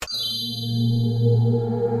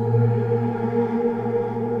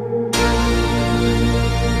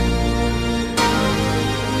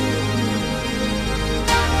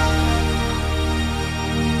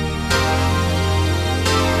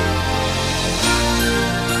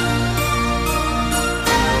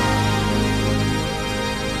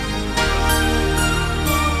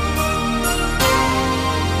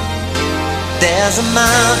There's a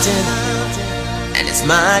mountain, and it's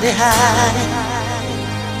mighty high.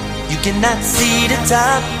 You cannot see the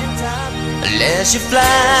top unless you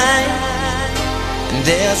fly. And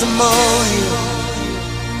there's a molehill,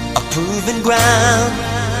 a proven ground.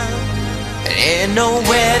 There ain't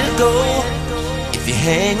nowhere to go if you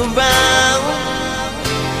hang around.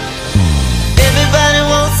 Everybody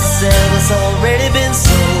wants to sell what's already been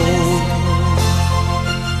sold.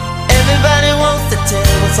 Everybody wants to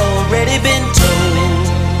tell what's already been told.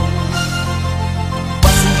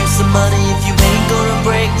 What's the use of money if you ain't gonna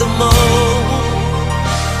break the mold?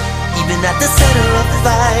 Even at the center of the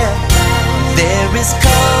fire, there is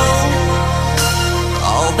cold.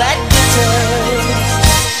 All that glitters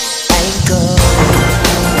ain't gold.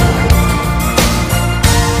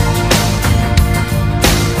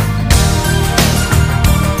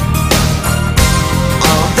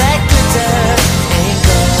 All that glitters ain't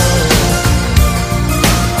gold.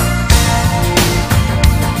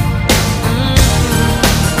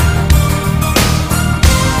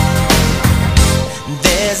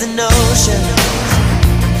 There's an ocean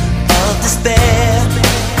of despair.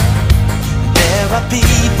 There are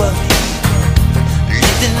people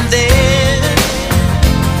living there.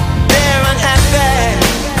 They're unhappy,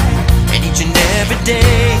 and each and every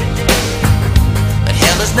day. But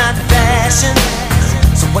hell is not fashion,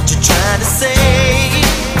 so what you trying to say?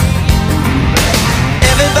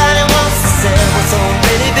 Everybody wants to sell what's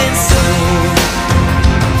already been sold.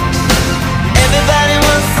 Everybody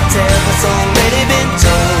wants to tell what's already been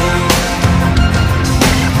told.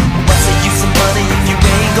 What's the use of money if you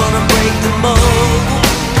ain't gonna break the mold?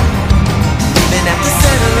 Even at the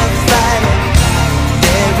center of the fire,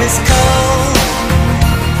 there is cold.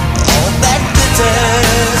 All that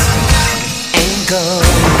glitters ain't gold.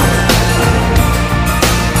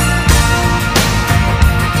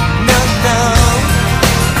 No, no.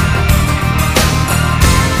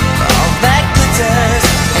 All that glitters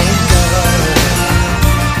ain't gold.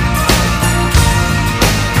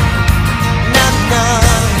 No, no.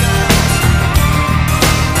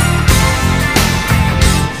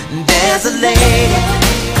 There's a lady,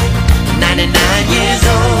 99 years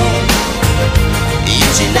old. If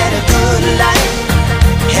she led a good life,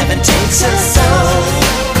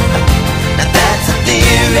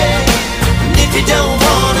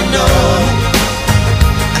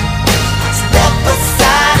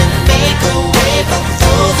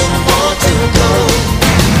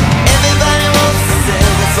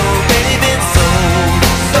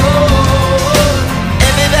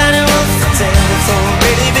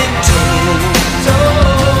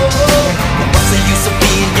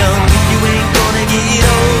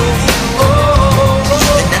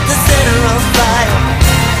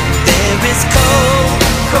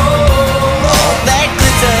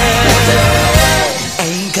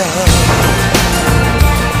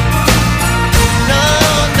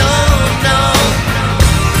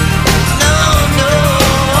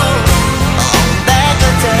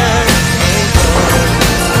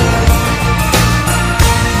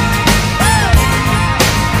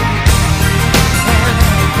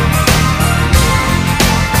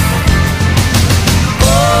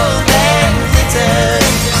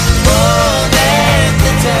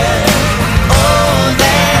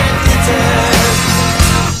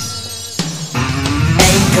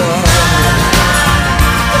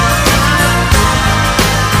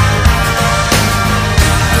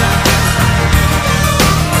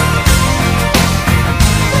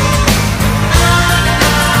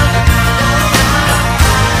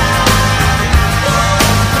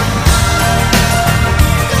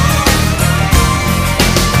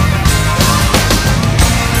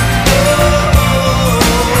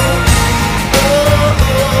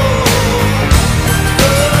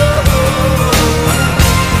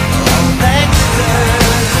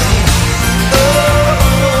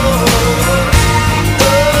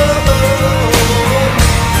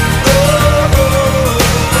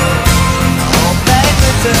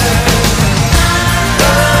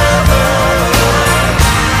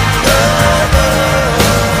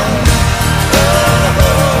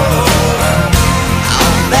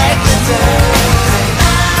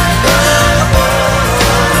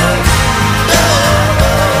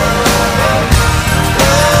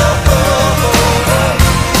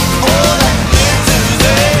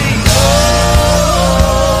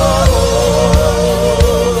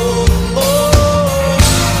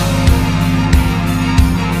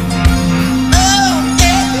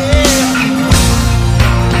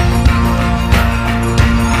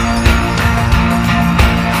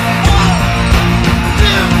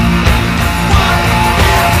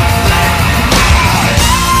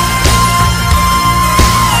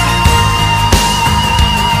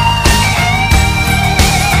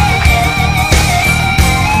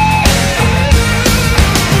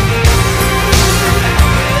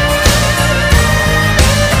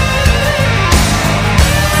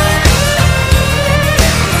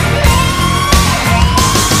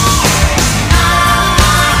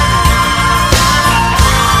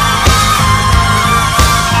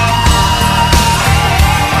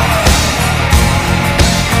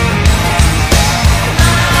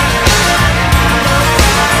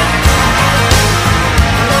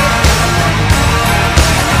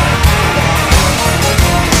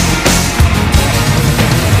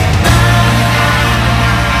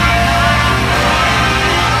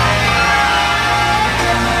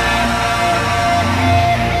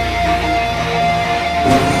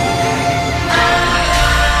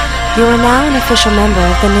 You are now an official member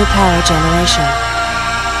of the new power generation.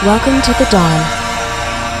 Welcome to the dawn.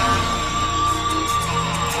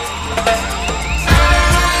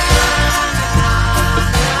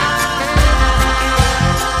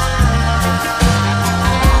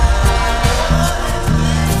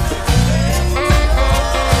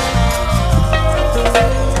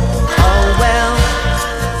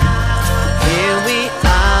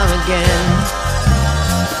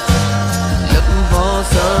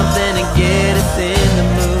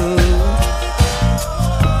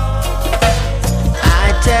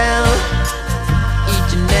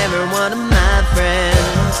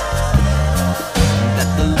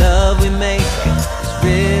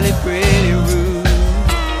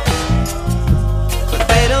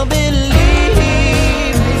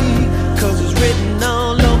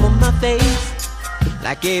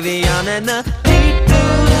 Like Avion and the deep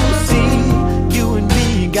blue sea, you and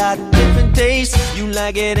me got different tastes. You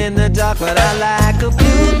like it in the dark, but I like a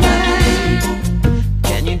blue light.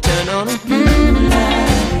 Can you turn on a blue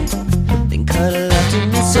light? Then cuddle up to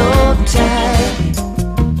me so tight.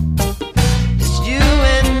 It's you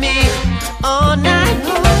and me all night,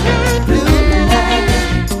 blue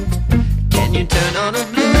light. Can you turn on a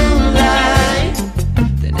blue light?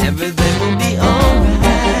 Then everything will be alright.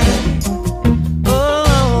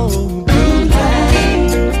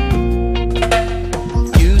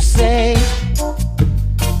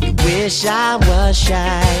 Wish I was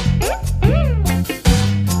shy.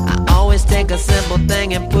 I always take a simple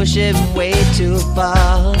thing and push it way too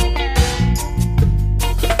far.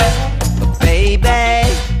 But baby,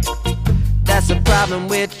 that's a problem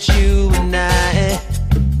with you and I.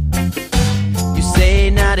 You say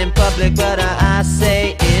not in public, but I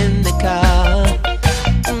say in the car.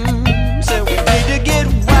 So we need to get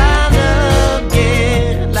wild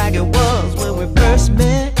again, like it was when we first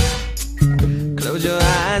met. Close your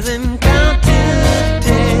eyes and count to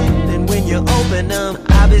 10. And when you open them,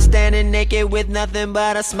 I'll be standing naked with nothing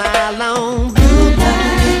but a smile on. Blue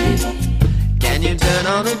light, can you turn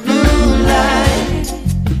on the blue light?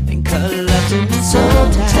 And cuddle up to me so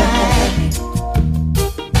tight.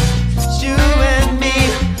 It's you and me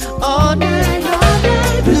all night,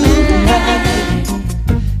 blue light.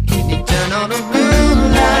 Can you turn on the blue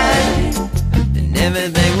light? Then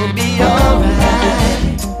everything will be alright.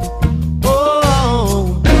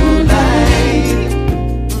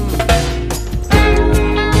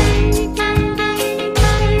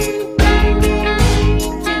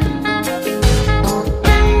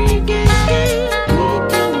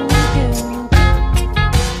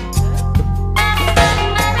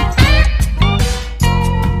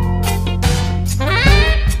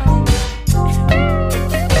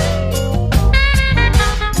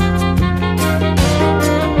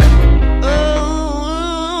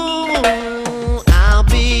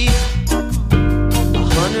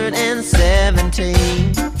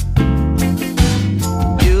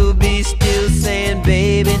 You'll be still saying,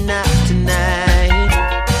 baby, not tonight.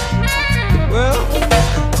 Well,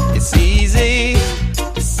 it's easy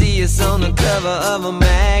to see us on the cover of a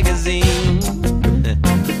magazine.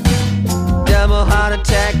 Double heart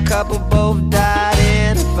attack, couple both died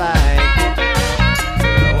in a fight.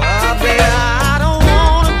 Well, baby, I don't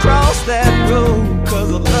wanna cross that road, 'cause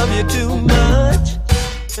I love you too much.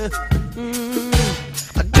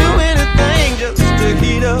 Just to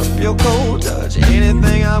heat up your cold touch.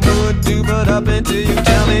 Anything I would do but up until you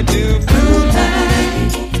tell me to. Blue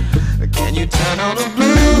light, can you turn on a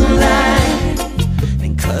blue light?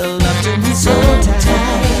 And cuddle up to me so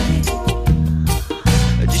tight.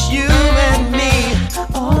 Just you and me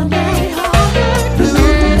all night,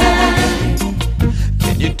 blue light.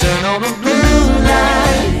 Can you turn on a blue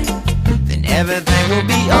light? Then everything will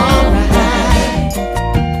be alright.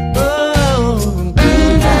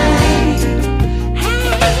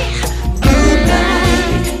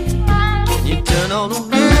 On the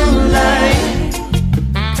blue light,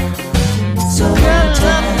 so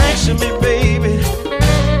love next to me, baby.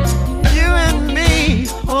 You and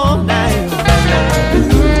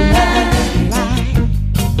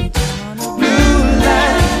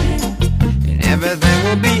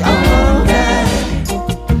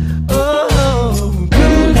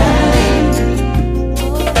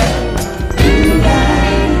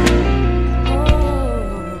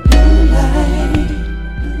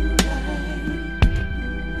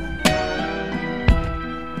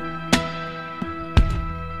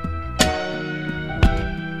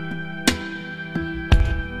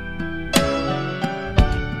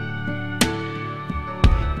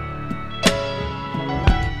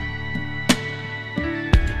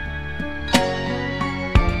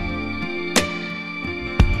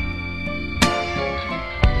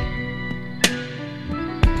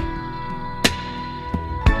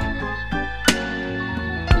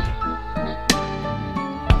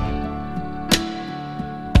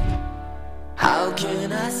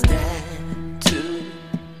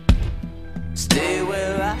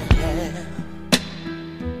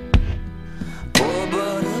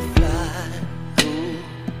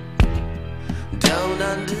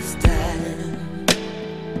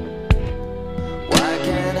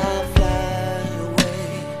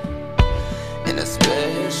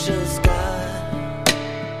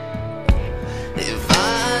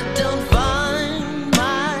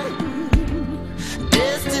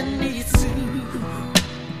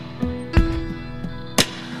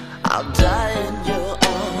I'll die in your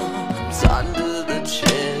arms under the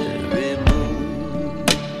cherry moon.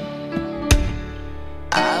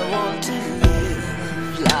 I want to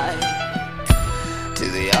live life to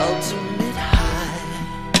the ultimate high.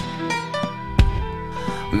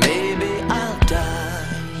 Maybe I'll die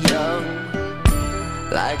young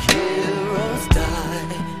like heroes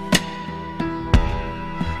die.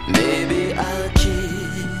 Maybe I'll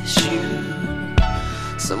kiss you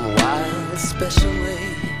some wild special way.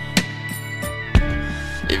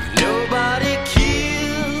 If nobody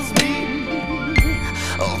kills me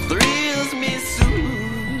or thrills me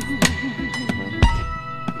soon,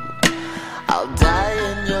 I'll die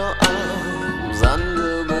in your arms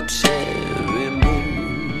under the cherry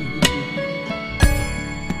moon.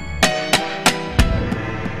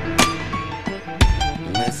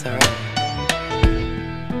 That's alright.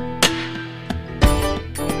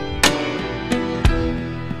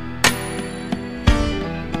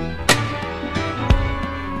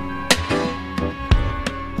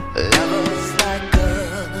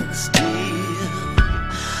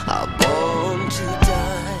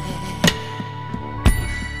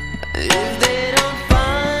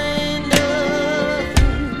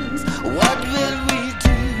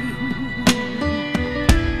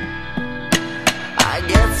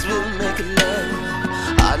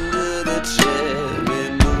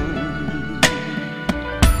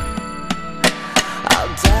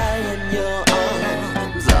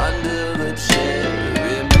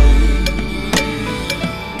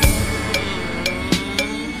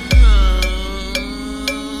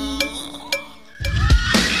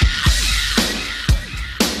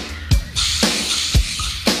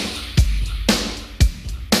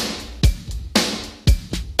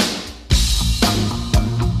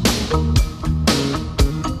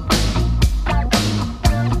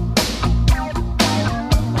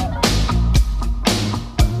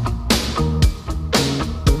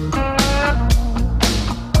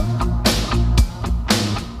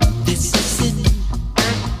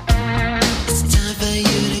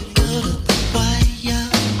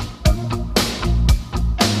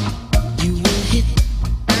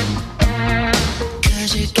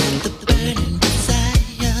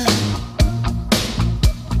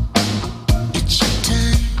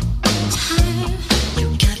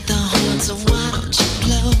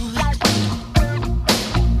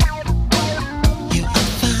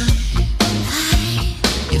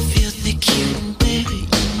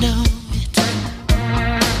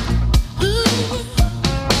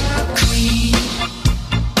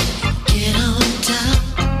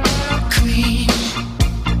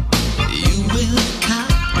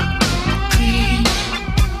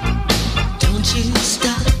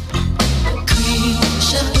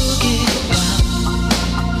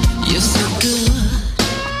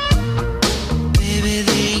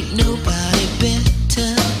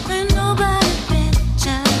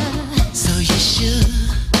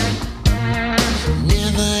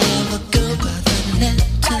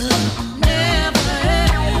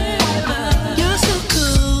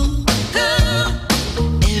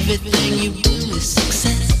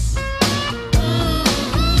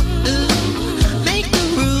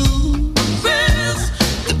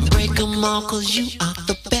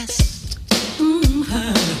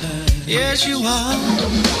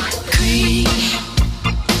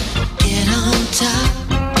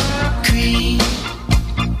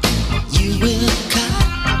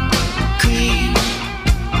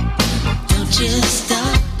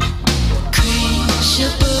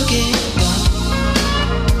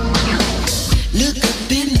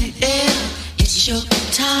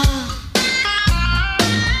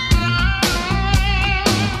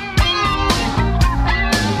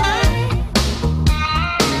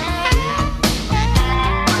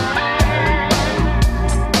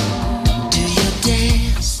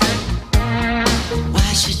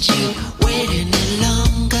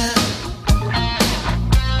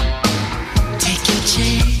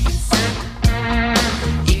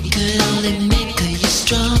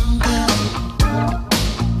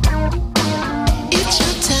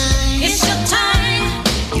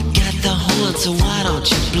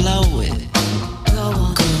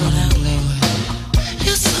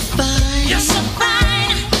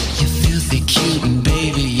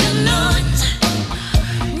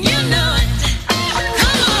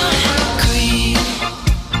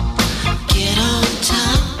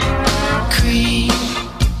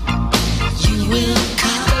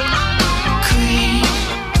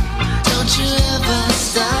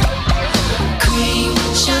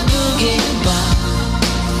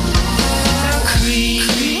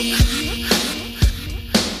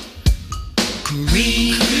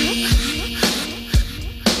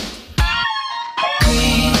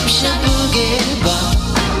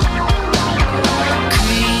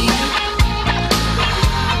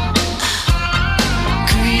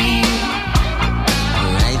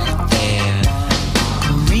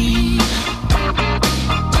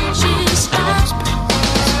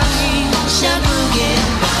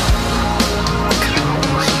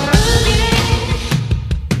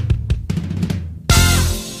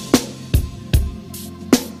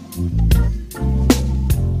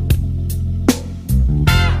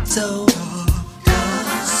 So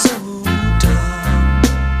dark, so dark.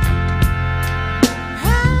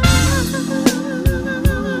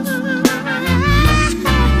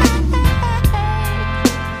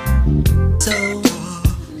 So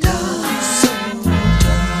dark, so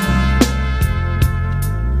dark.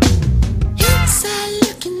 Inside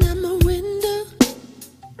looking out my window,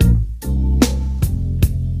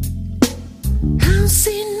 I don't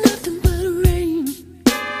see nothing but rain.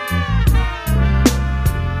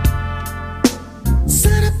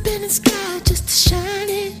 Sun up in the sky, just a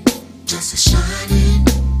shining, just a shining.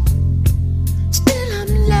 Still I'm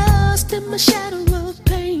lost in my shadow of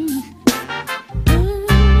pain.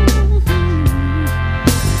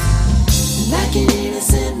 Like an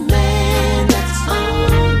innocent man that's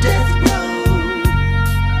on death row.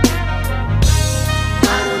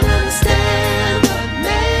 I don't understand what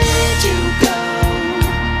made you go.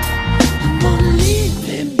 You wanna leave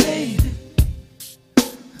me, baby.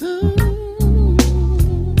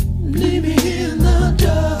 Leave me in the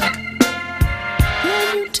dark.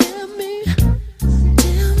 Can you tell me,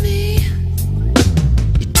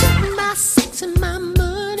 you took my sex and my money.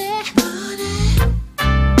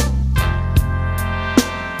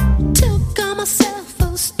 Took all my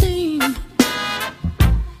self-esteem.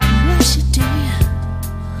 Yes, you did.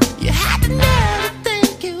 You had to never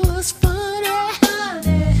think it was funny.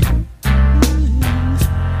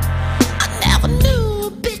 I never knew a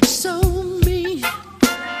bitch so mean.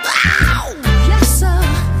 Ow! Yes, sir.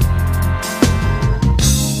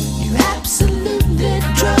 You absolutely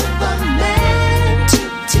drove a man to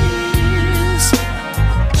tears.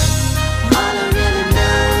 All I really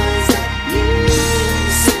know is that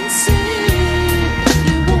you're sincere.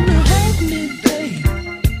 You wanna hurt me, babe.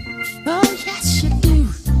 Oh, yes, you do.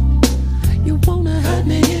 You wanna hurt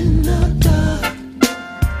me in the dark.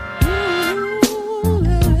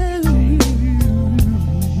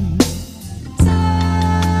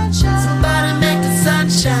 Sunshine. Somebody make the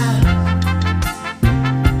sunshine.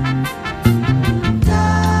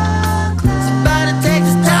 Dark cloud. Somebody take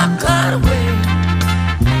this dark cloud away.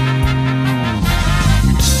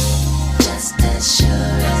 Just as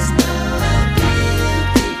sure as Noah built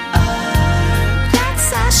the ark. That's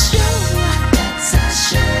as sure. That's as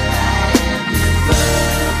sure I am. You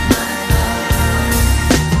broke my heart.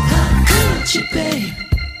 How could you, babe?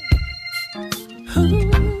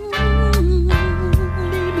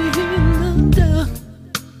 Leave me in the dark.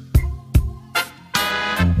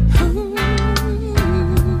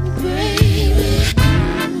 Baby.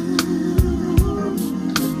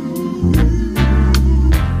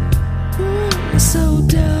 So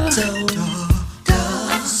dark. So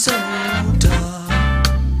dark, so dark.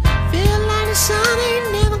 Feel like the sun ain't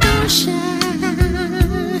never gonna shine.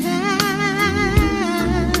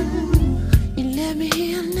 You let me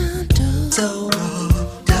in the dark. So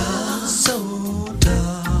dark, so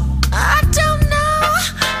dark. I don't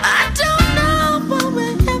know what we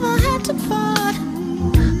ever had to part.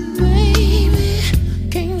 Baby,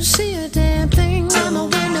 can't you see a damn thing when the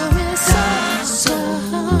window is so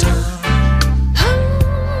dark?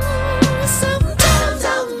 Sometimes I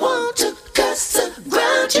want to curse the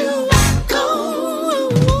ground you walk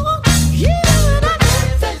on. You and I,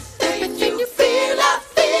 everything you feel, I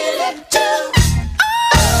feel it too.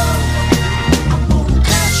 I wanna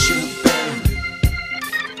catch you, baby.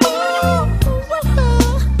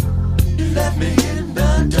 You left me in the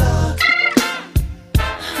dark.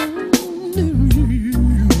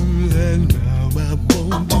 And now I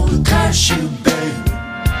wanna curse you, baby,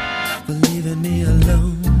 for leaving me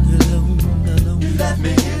alone. You left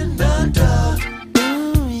me in the dark.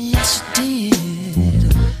 Yes, you did.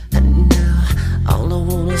 And now all I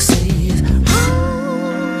wanna say is in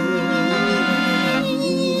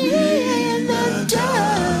the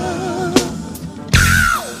dark.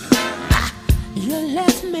 Ow! You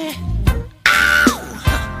left me. Ow!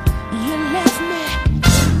 You left me.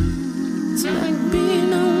 It's like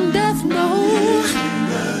being on death row.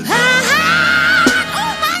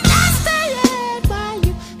 Oh my God, stay why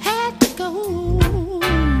you had to go.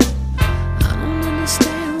 I don't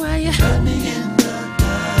understand why you hurt me in the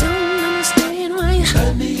dark. Don't understand why you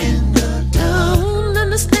hurt me in the dark. Don't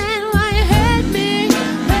understand why you hurt me.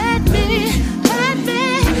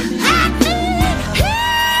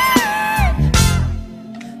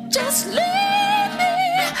 Just leave me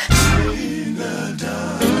in the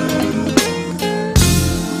dark.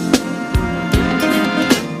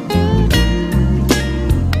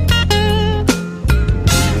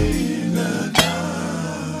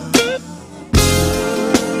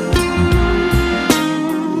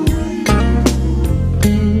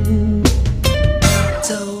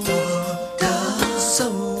 So dark, so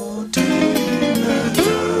dark.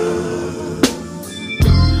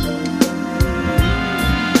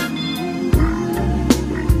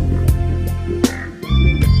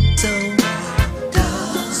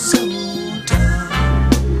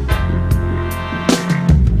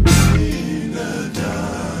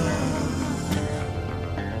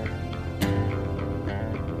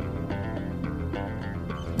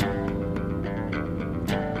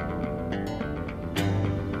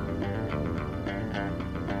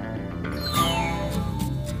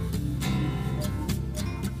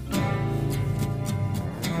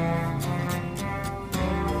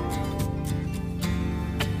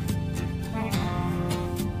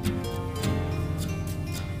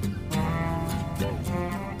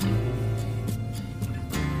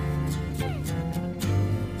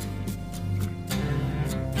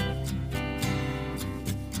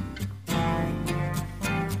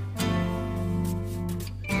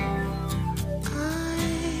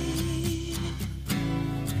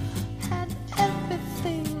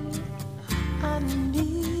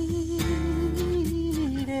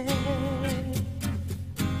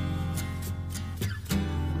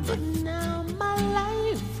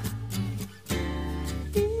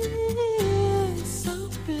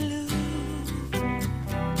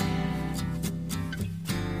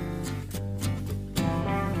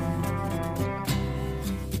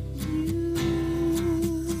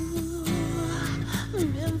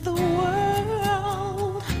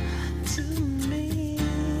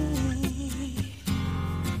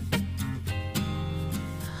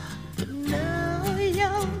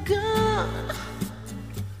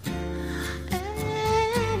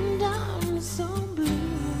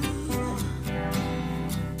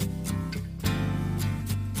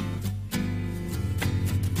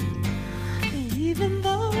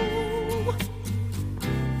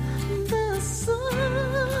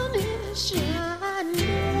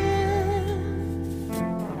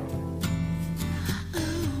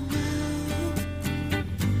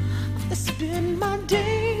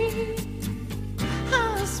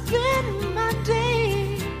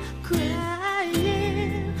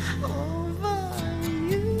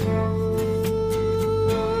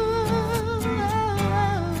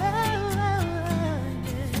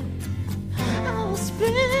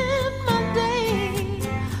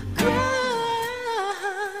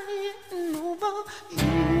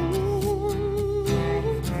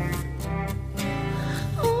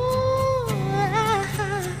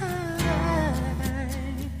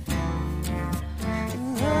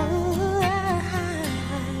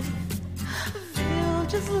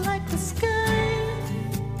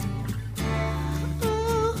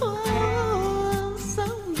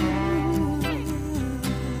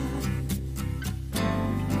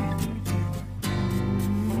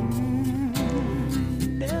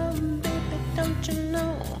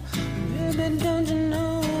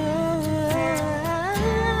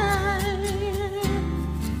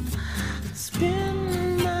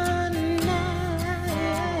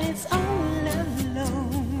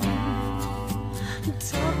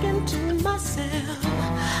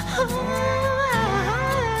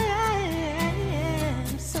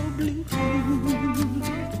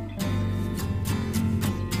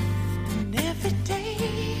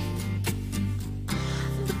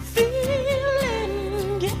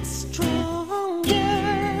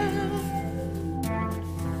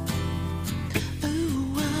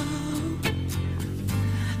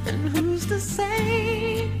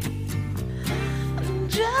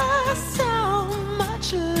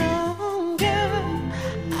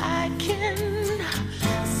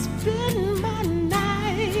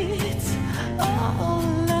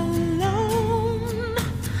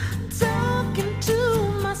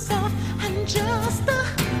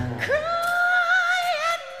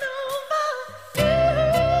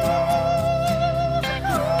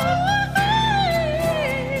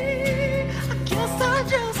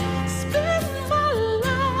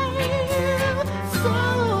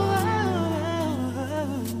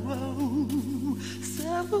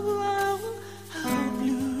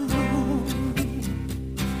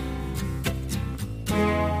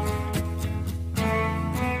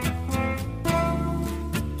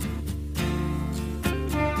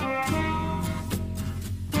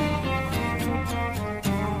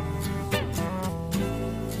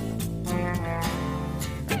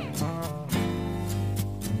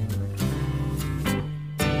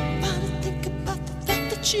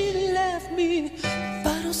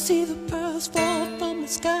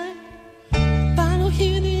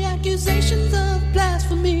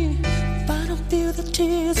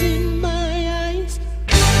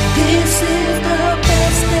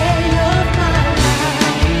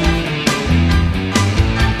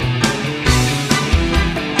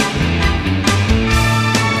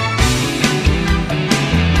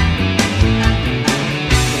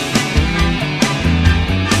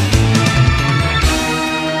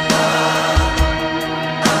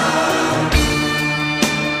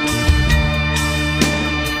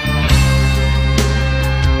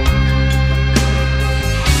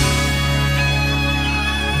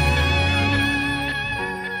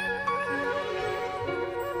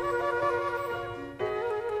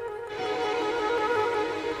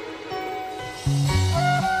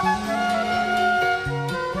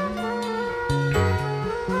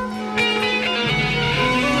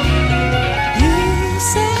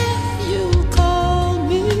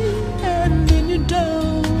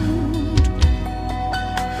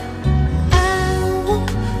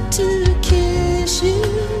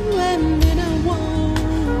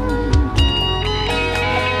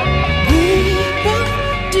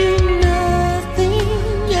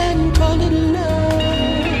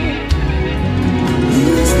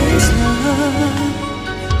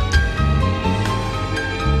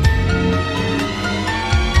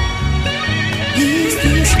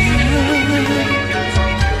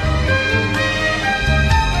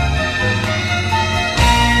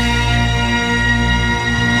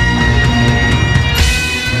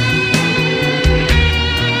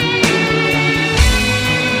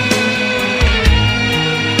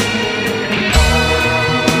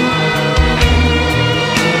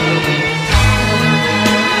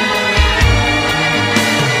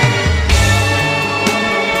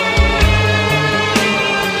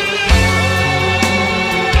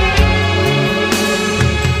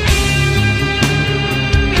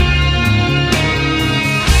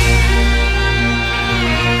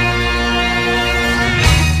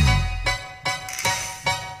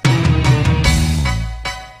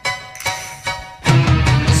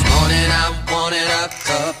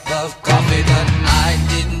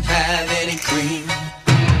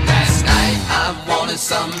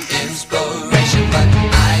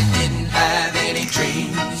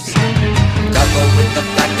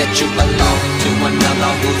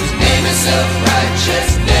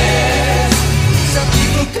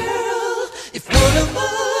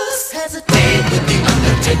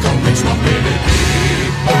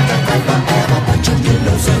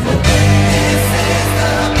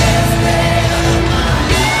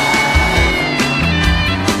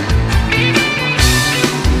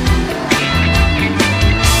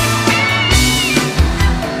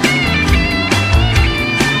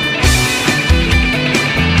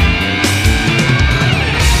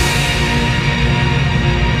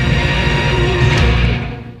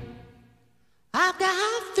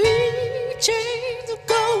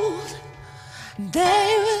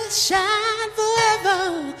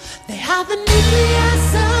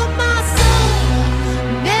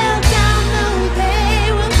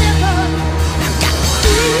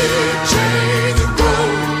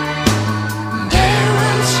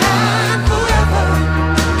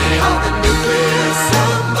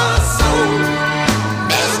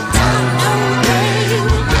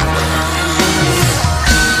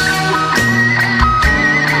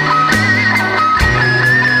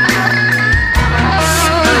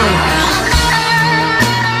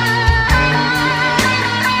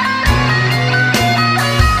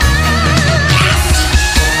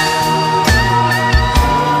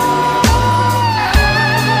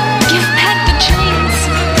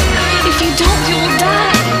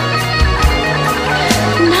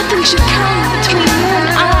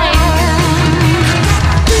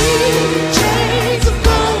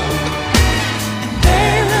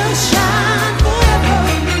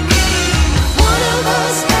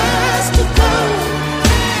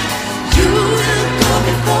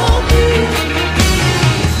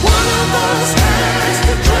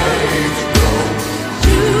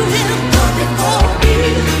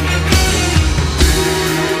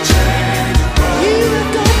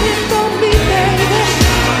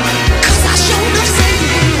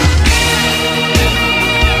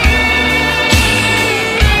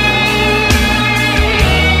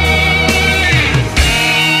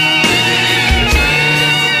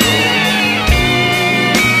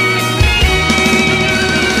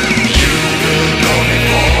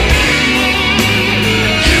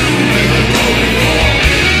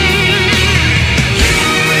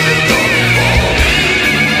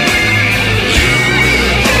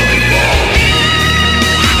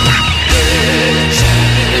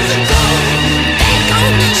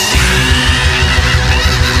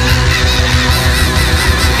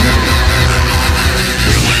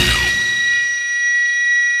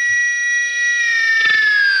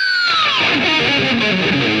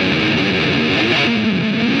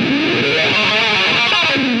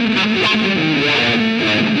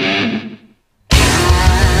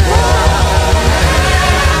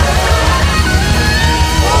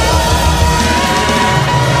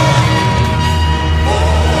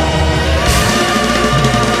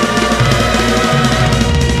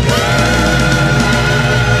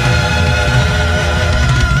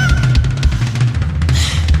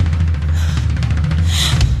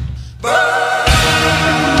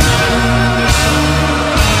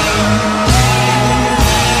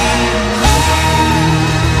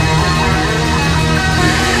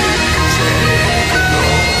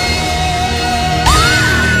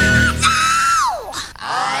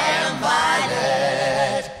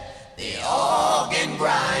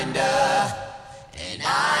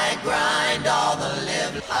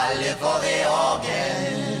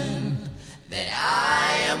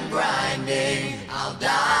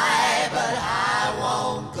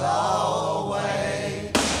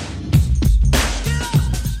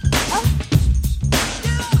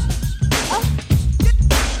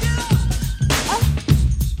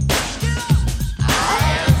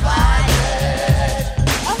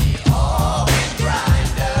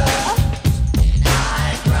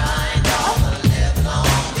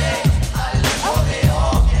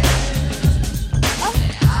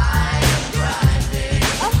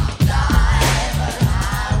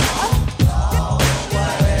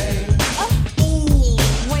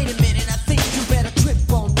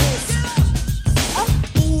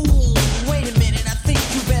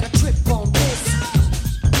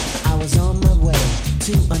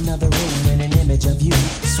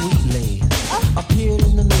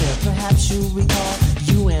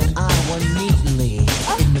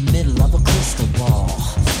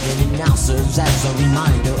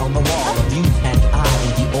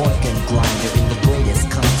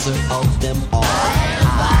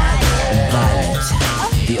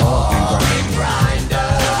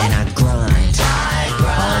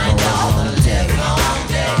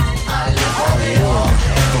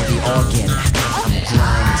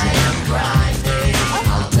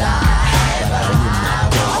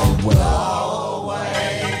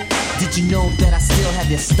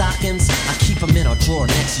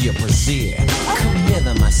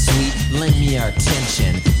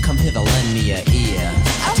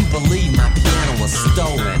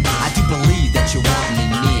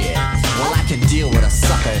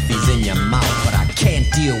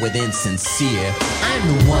 Sincere, I'm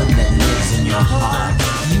the one that lives in your heart.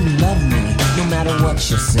 You love me, no matter what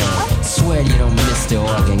you say. Swear you don't miss the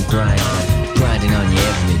organ grinding on you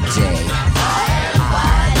every day.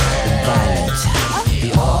 Violet, the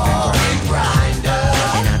organ grinder,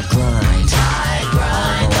 and I grind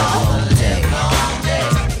all day.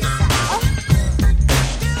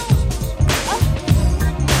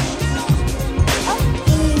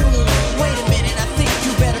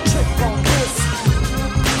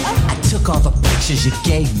 all the pictures you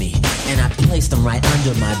gave me, and I placed them right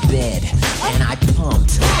under my bed. And I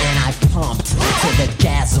pumped, till the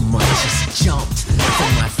gasm just jumped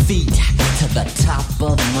from my feet to the top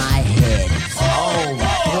of my head. Oh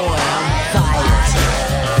boy, I'm fired.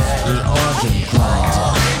 The organ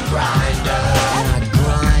grinder. And I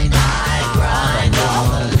grind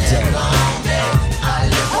all day. I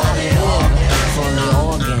live for the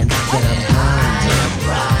organ that I'm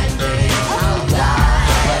grinding. I'll die,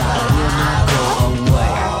 but I will not go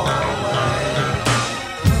away.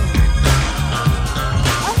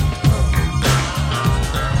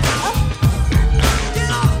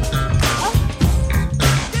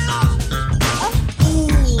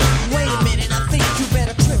 Wait a minute, I think you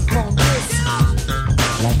better trip on this.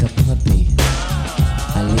 Like a puppy,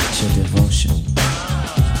 I licked your devotion.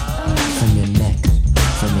 From your neck,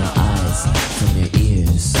 from your eyes, from your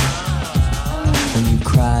ears. When you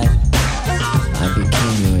cried, I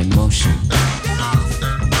became your emotion.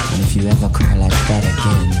 And if you ever cry like that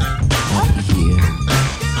again, I'll be here.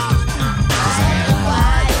 'Cause I'm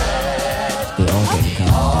wild, the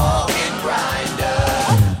organ grinder.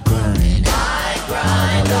 And I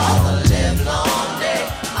grind all day.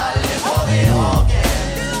 I live for the organ.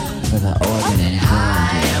 For the organ and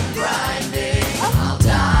grinding. I'll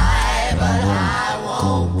die, but I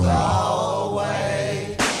won't go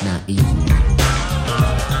away. Not even.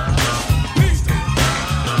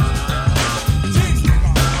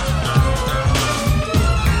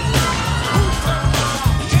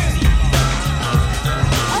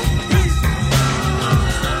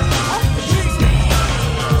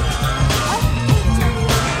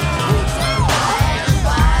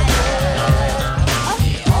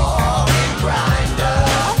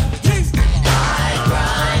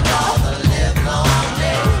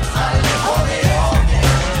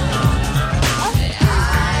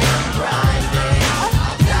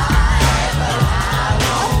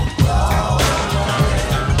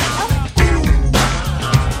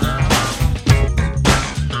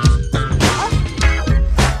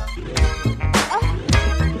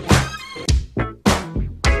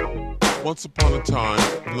 Once upon a time,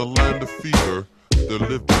 in the land of fever, there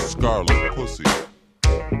lived a scarlet pussy.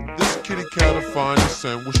 This kitty cat of fine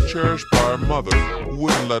descent was cherished by her mother, who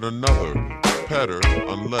wouldn't let another pet her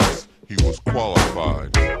unless he was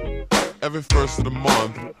qualified. Every first of the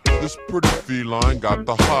month, this pretty feline got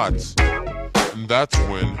the hots. And that's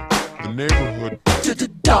when the neighborhood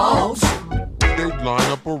Dogs. they'd line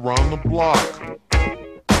up around the block.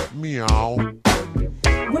 Meow.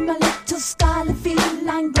 When my little scarlet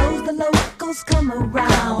feline grows, the locals come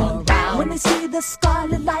around. When they see the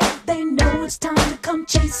scarlet light, they know it's time to come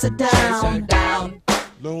chase her down.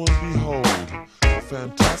 Lo and behold, a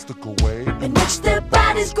fantastical way In which their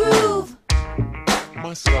bodies groove.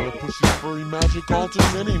 my scarlet pussy's furry magic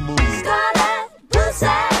alters any mood. Scarlet pussy,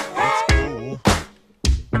 Ooh.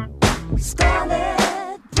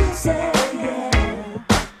 scarlet pussy, yeah.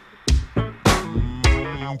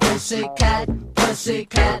 Pussycat,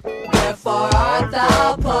 pussycat, wherefore art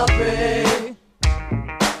thou, puppy?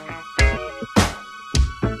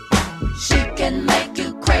 She can make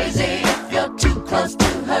you crazy if you're too close to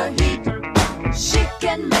her heat. She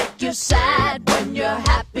can make you sad when you're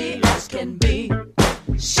happy as can be.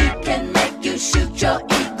 She can make you shoot your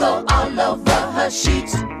ego all over her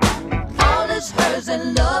sheets. All is hers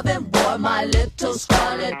in love and war, my little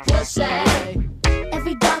scarlet pussy.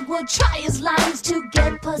 Every dog will try his lines to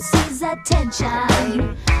get pussy's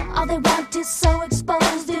attention. All they want is so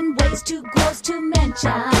exposed in ways too gross to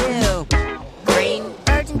mention. Green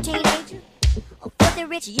virgin teenager, or for the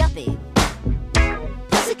rich yuppie.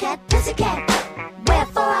 Pussycat, pussycat,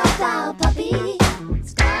 wherefore art thou, puppy?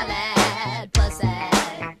 Scarlet pussy.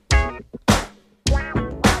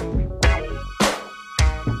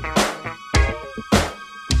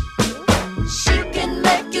 She can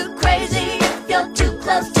make you crazy if you're too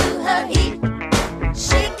close to her heat.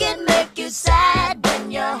 She can make you sad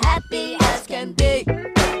when you're happy as can be.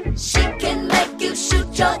 She can make you shoot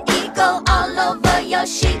your ego all over your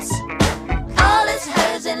sheets. All is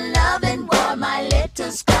hers in love and war, my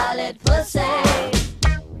little scarlet pussy.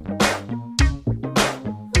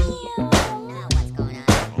 What's going on?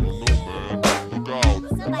 I don't know, man. Look out.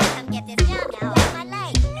 Somebody come get this down now. It's my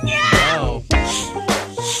light.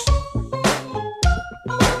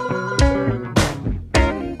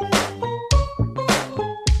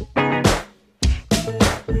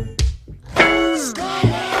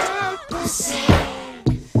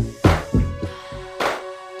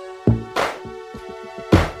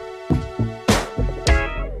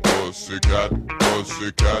 Pussycat,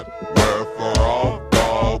 pussycat, wherefore art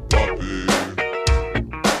thou, puppy?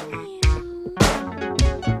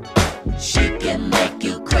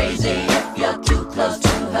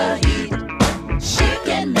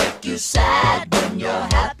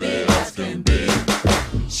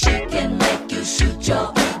 you shoot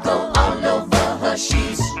your ego all over her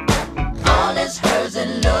sheets. All is hers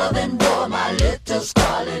in love and war, my little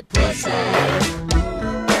scarlet pussy.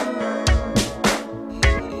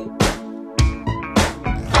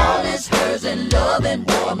 All is hers in love and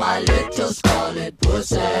war, my little scarlet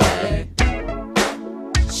pussy.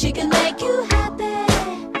 She can make you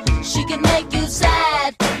happy, she can make you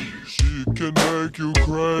sad, She can make you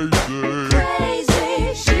crazy.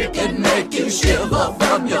 crazy. She can make you shiver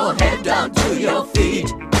from your head down to your feet.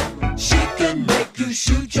 She can make you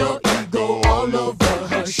shoot your ego all over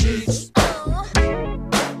her sheets.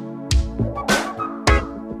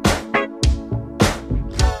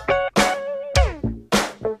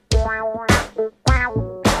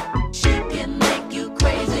 She can make you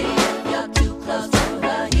crazy if you're too close to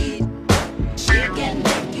her heat. She can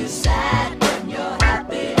make you sad when you're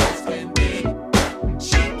happy as can be.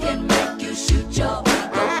 She can make you shoot your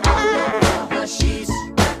ego all over her sheets.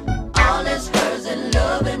 All is hers in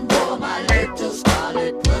love and war, my little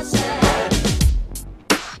scarlet pussy.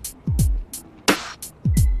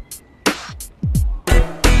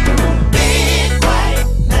 Big white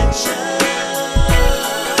mansion,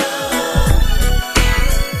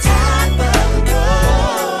 top of the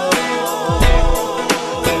road,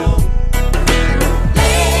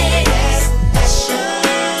 latest fashion.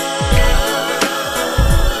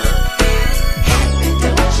 Happy,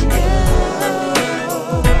 don't you know?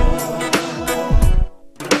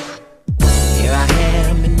 Here I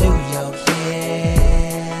am in New York,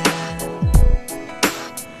 yeah.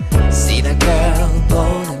 See the girl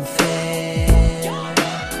bold and fair.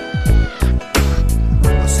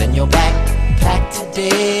 What's in your backpack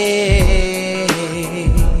today?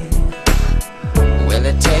 Will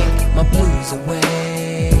it take my blues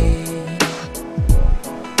away?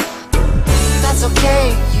 That's okay,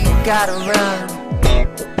 you gotta run.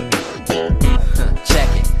 Check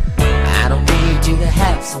it. I don't need you to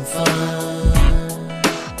have some fun.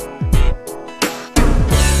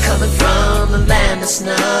 Coming from the land of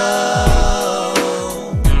snow,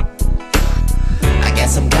 I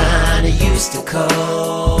guess I'm kinda used to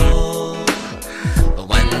cold. But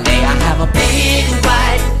one day I have a big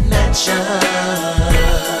white mansion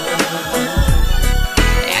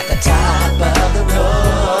at the top of the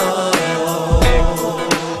road.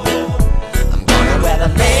 I'm gonna wear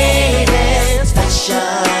the latest fashion.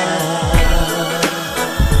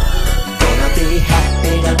 I'm gonna be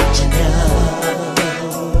happy, don't you know?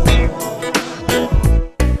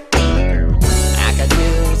 I could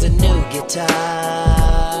use a new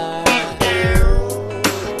guitar,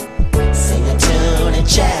 sing a tune in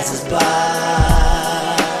Jazz's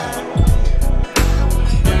bar,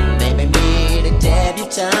 maybe meet a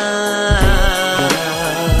debutante,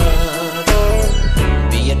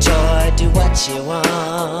 be a toy, do what you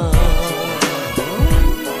want.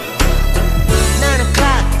 9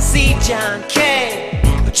 o'clock, see John Kay,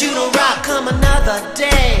 but you don't rock, come another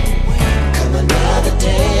day, come another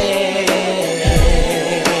day.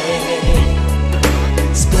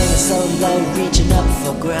 Spinning so low, reaching up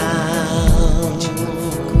for ground.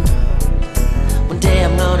 One day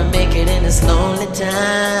I'm gonna make it in this lonely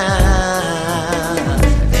town.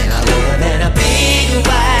 Then I live in a big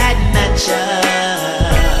white mansion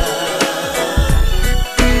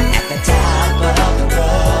at the top of the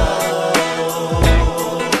road.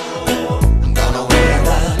 I'm gonna wear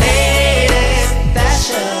the latest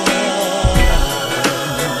fashion.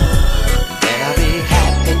 Then I'll be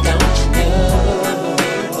happy, don't you know?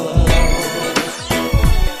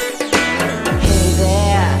 Hey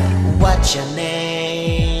there, what's your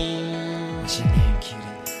name? What's your name, cutie?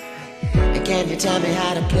 And can you tell me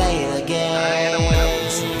how to play the game?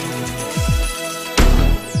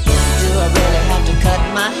 Do I really have to cut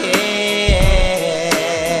my hair?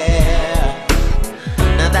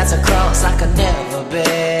 Now that's a cross I could never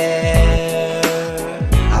bear.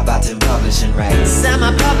 How about them publishing rights?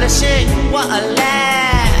 Semi-publishing, what a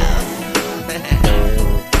laugh.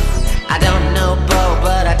 I don't know Bo,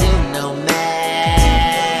 but I do know math.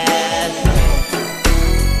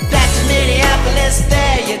 Back to Minneapolis,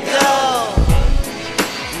 there you go.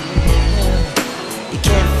 You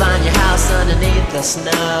can't find your house underneath the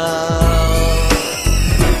snow,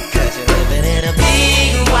 'cause you're living in a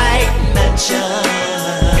big white mansion,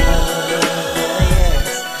 yes,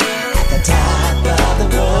 at the top of the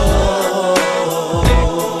road.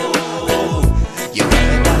 You're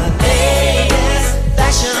wearing the latest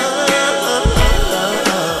fashion,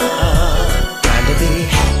 trying to be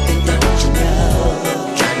happy, don't you know?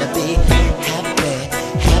 Trying to be happy,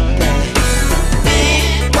 happy.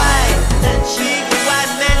 Big white mansion,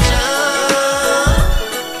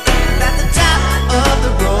 at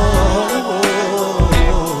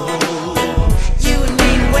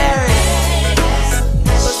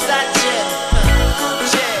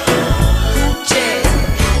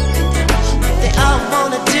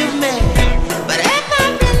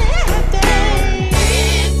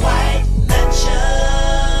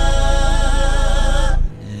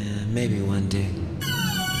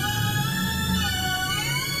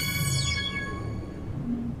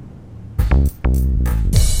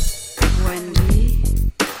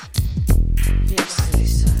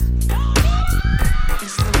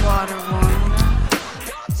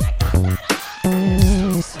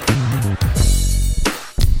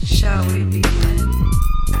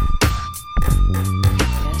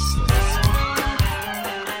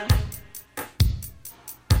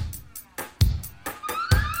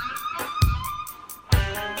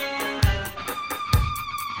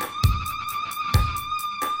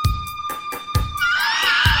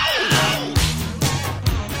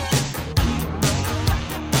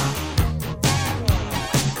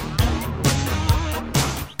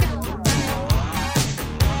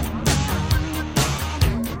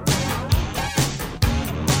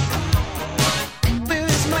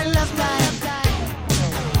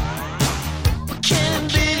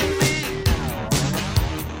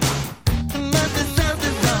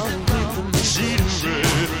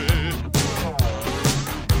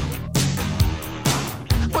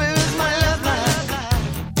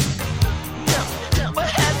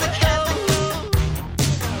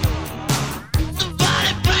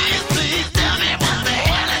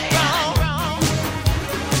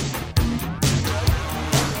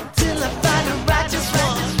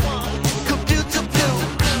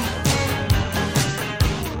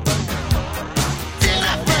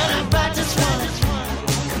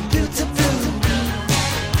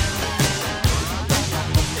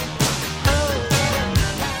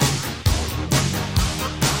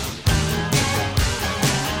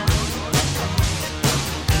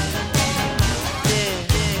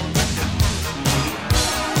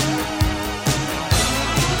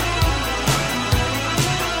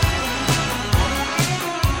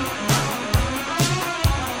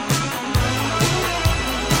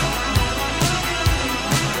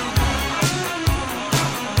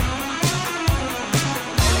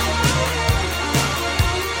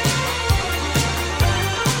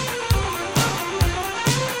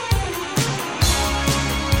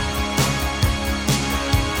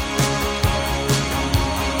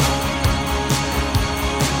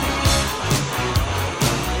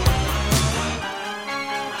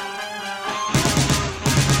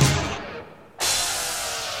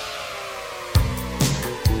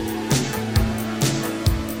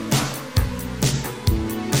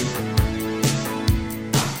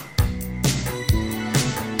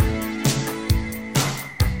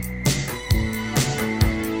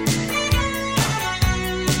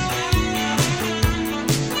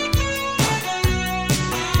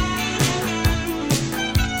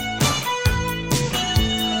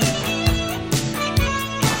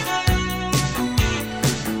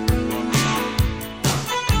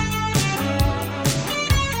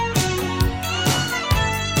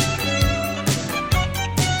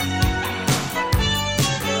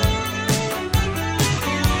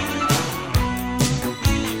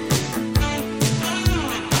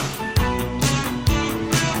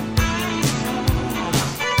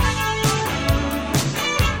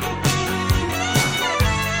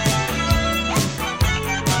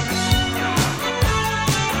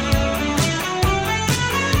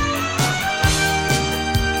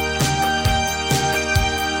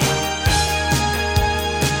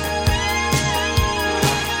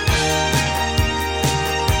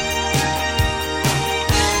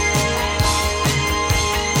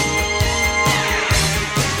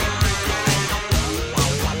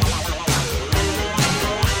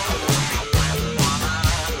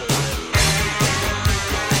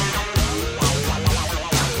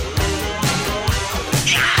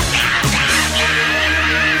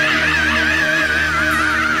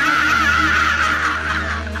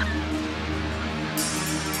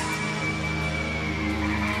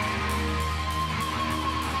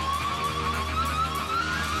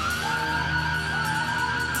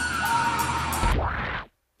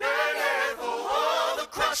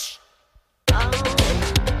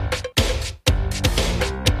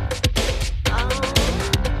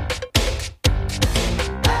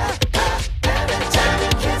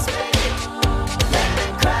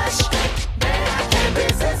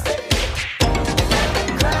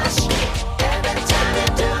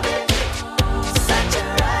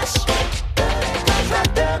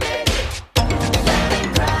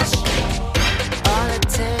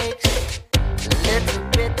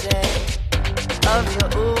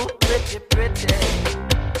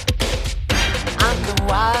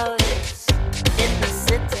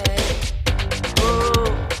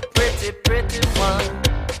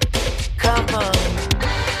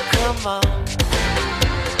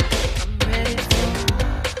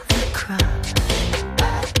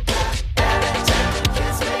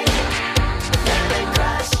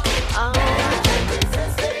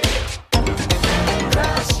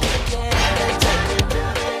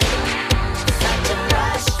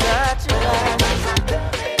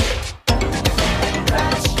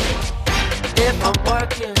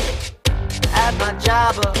working at my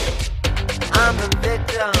job. I'm the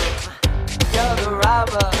victim, you're the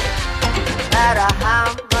robber. No matter how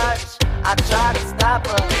much I try to stop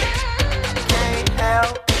her, can't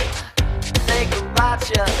help think about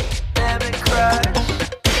you, baby crush.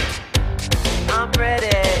 I'm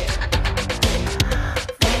ready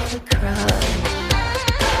for the crush.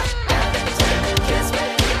 Kiss me,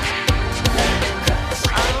 let me crush.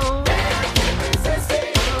 Oh, resist it.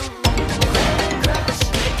 Crush.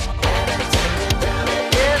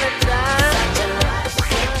 Every time.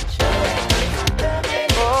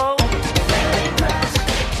 Oh, crush.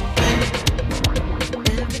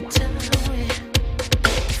 Every time we,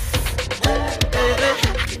 baby,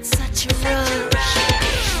 it's such a rush.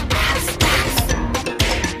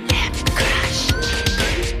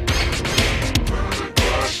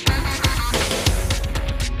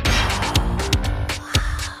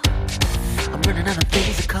 I'm running out of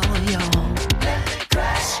things to call y'all.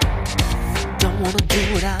 Don't wanna do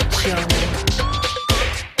without you.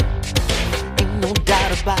 Ain't no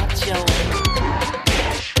doubt about you.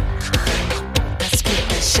 Let's scream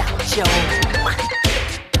and shout yo.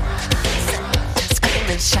 Let's scream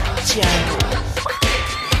and shout yo.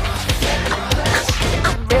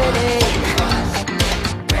 I'm ready.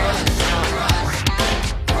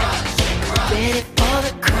 Ready for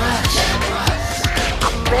the crush.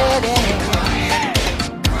 I'm ready.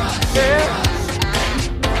 Yeah.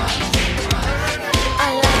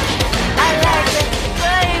 I like it,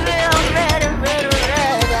 baby. I'm ready, ready,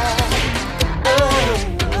 ready. Oh,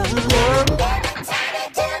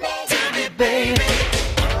 tell me, baby.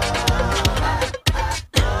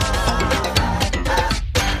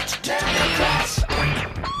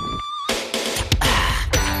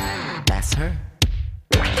 That's her.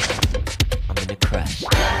 I'm in a crush.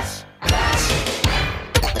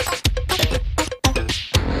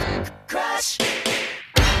 Crush.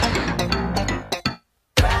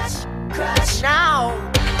 Crush now.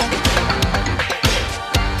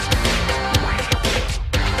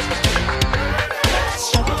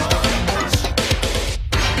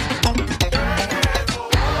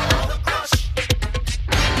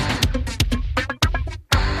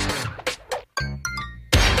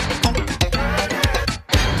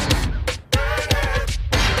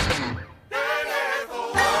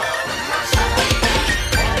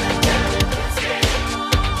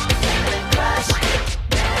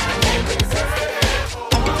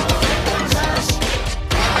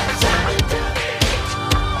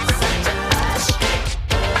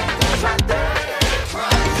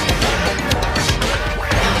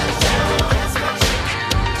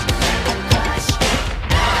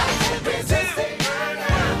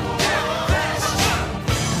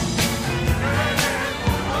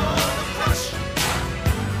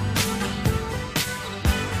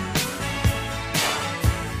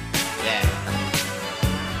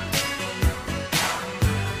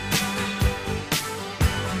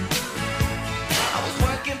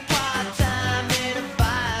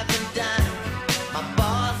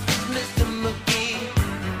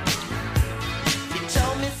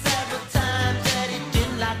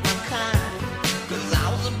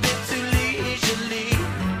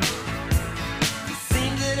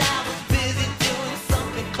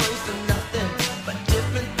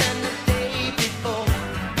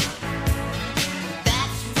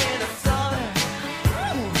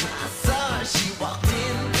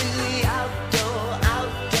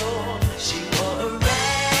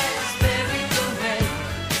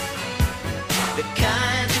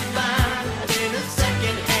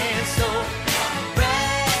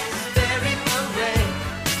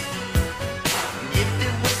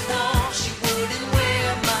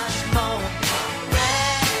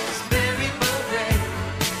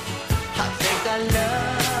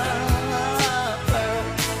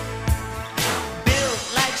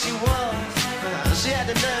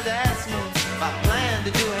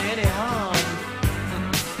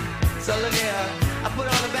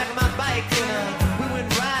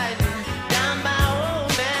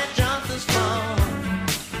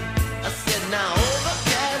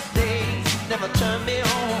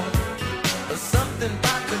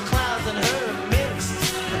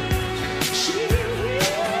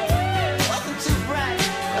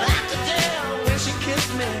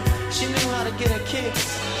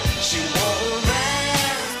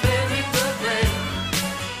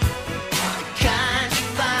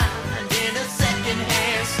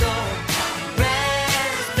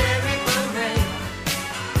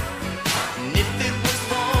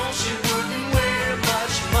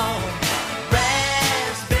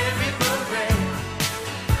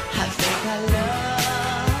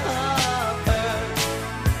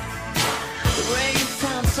 Rain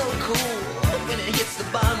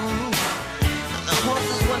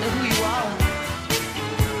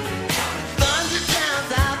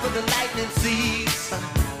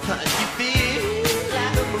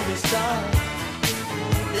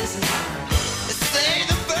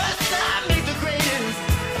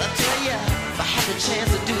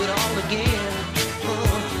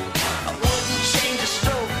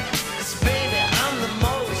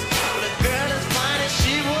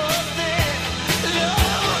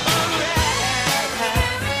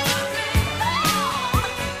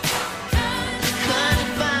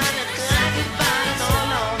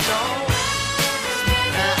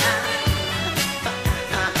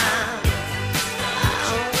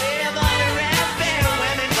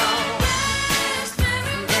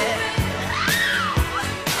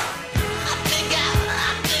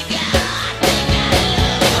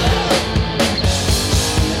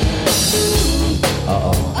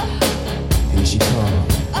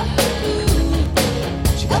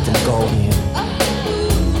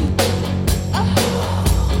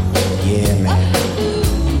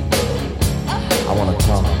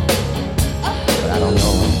song, but I don't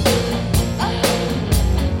know.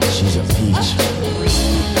 She's a peach.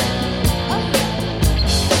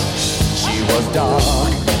 She was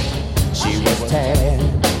dark, she was tan.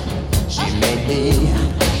 She made me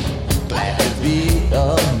glad to be a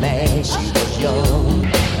man. She was young,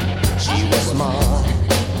 she was smart,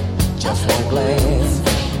 just one glance,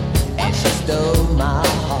 and she stole my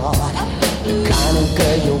heart. The kind of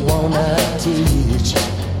girl you wanna teach.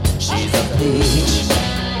 She's a peach.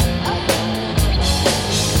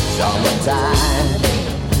 Summertime,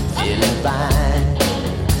 feeling fine,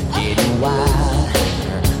 getting wild.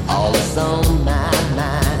 All that's on my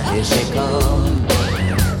mind. Here she comes,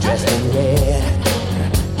 dressed in red.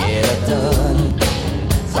 Get her done.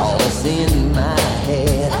 It's all that's in my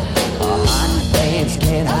head. Her hot pants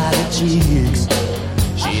can't hide her cheeks.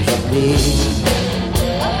 She's a peach.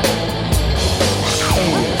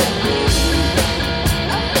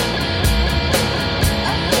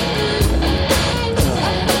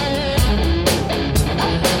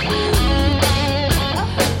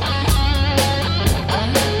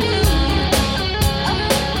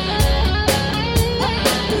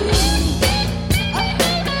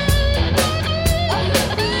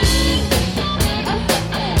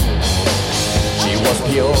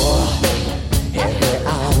 Pure, every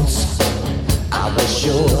ounce. I was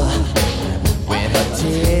sure when her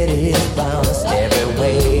titties bounce every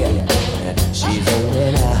way. She's a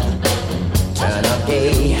winner, turn up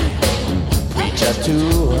gay, preacher to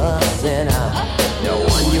a sinner. The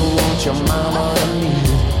one you want your mama to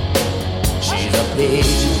meet. She's a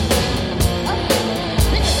peach.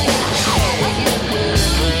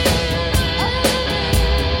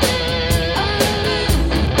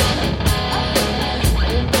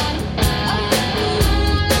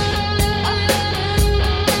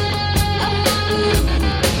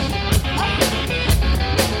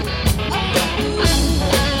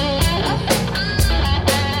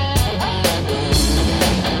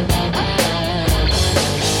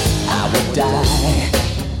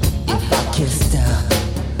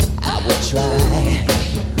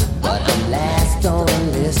 But I'm last on the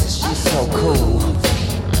list. She's so cool,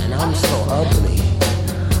 and I'm so ugly.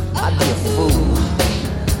 I'd be a fool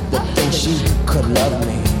to think she could love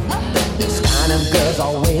me. This kind of girl's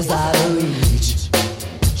always out of reach.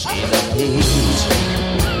 She's a peach.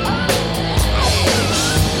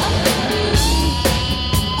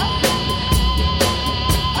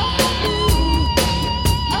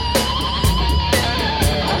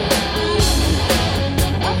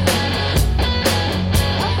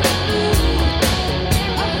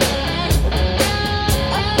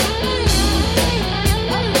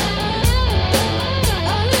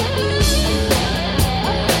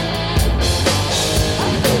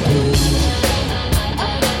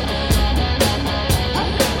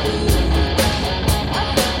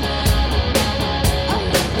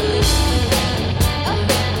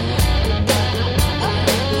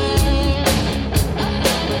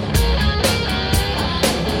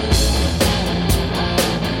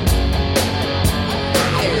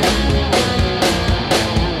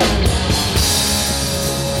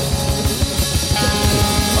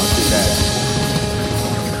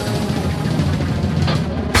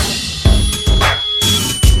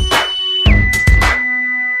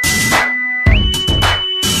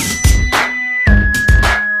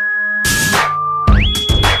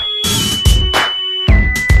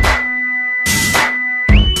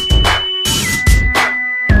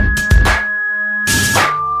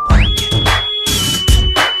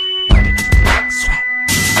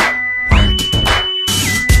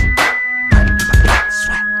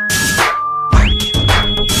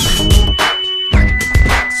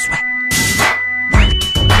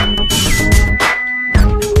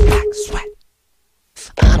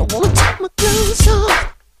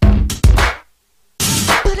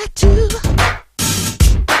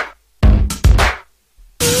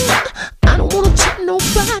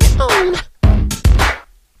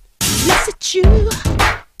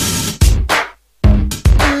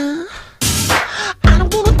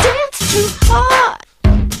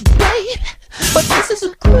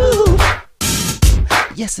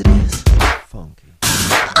 Yes, it is. Funky.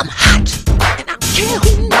 I'm hot, and I don't care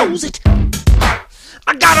who knows it.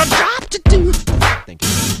 I got a job to do. Thank you.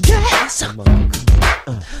 Yes. I'm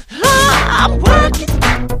working.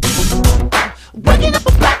 Working up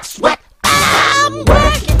a black sweat. I'm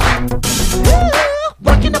working.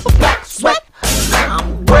 Working up a black sweat.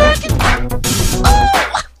 I'm working.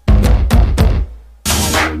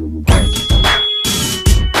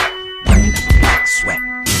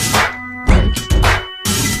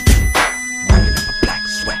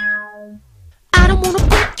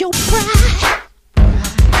 Your pride.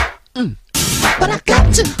 but I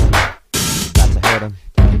got to hurt him.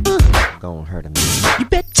 Gonna hurt him. You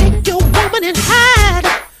better take your woman and hide.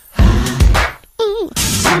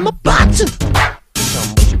 I'm about to. Tell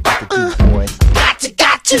me what you about to do, boy.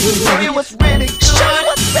 Got to. Show you what's really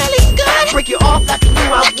good. Break you off like you knew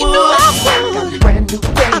I would.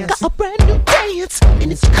 I got a brand new dance.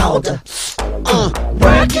 And it's called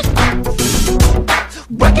working.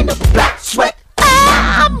 Working up a black sweat.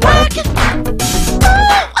 I'm working.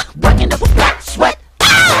 Working up a black sweat.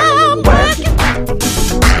 I'm working.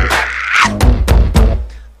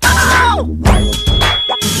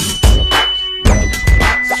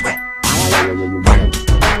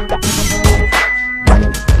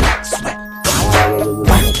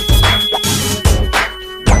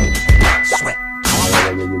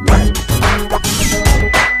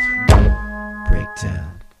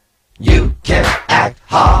 You can act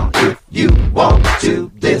hard if you want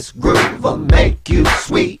to. This groove will make you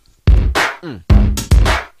sweet.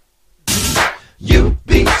 You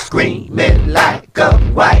be screaming like a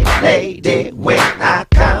white lady when I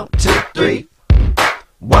count to 3.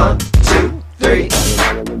 1, 2, 3.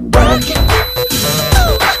 Working.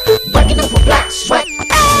 Working up a black sweat.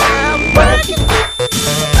 I'm working.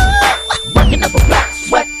 Working up a black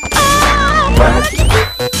sweat. I'm working.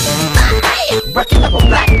 Working up a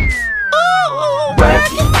black.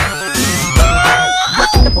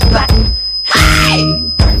 Working up a black. Hey!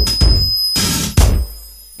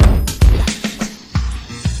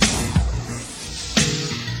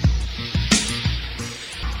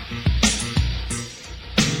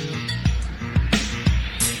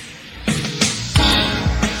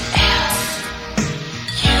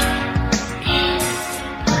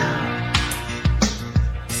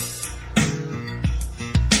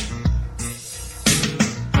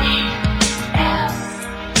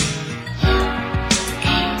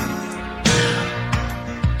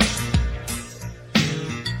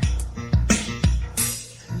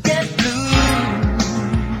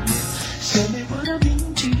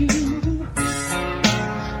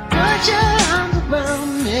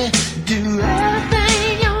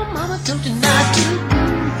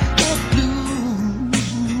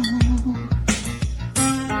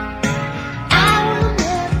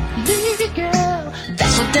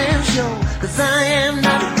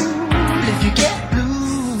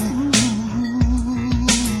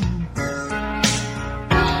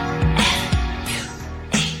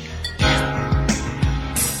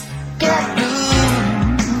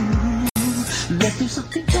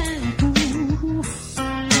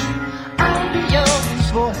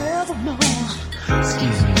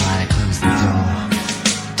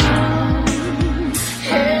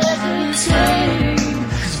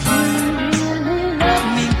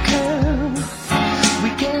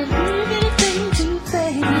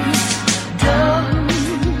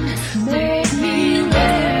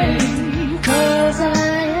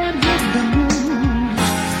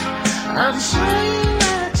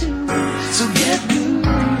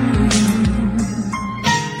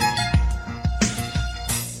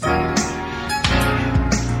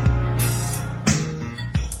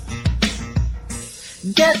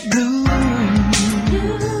 Get blue.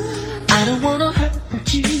 I don't wanna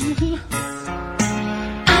hurt you.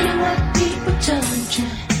 I know what people told you.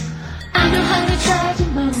 I know how they try to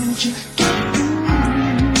mold you. Get blue.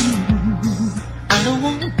 I don't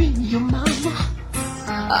wanna be your mama. I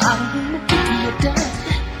don't wanna be your dad.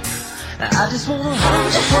 I just wanna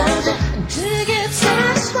hold you until you get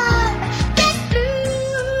satisfied. Get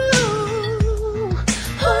blue.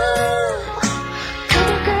 Oh, come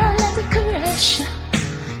on, girl, let me caress you.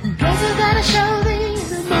 Guess I gotta show the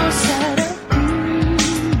innermost side of you.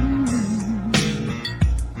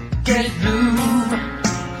 Get blue.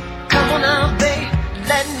 Come on now, babe,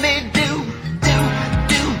 let me do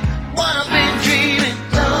what I've been dreaming.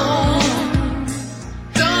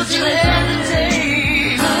 Don't you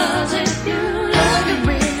hesitate. 'Cause if you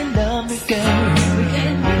really love me, girl,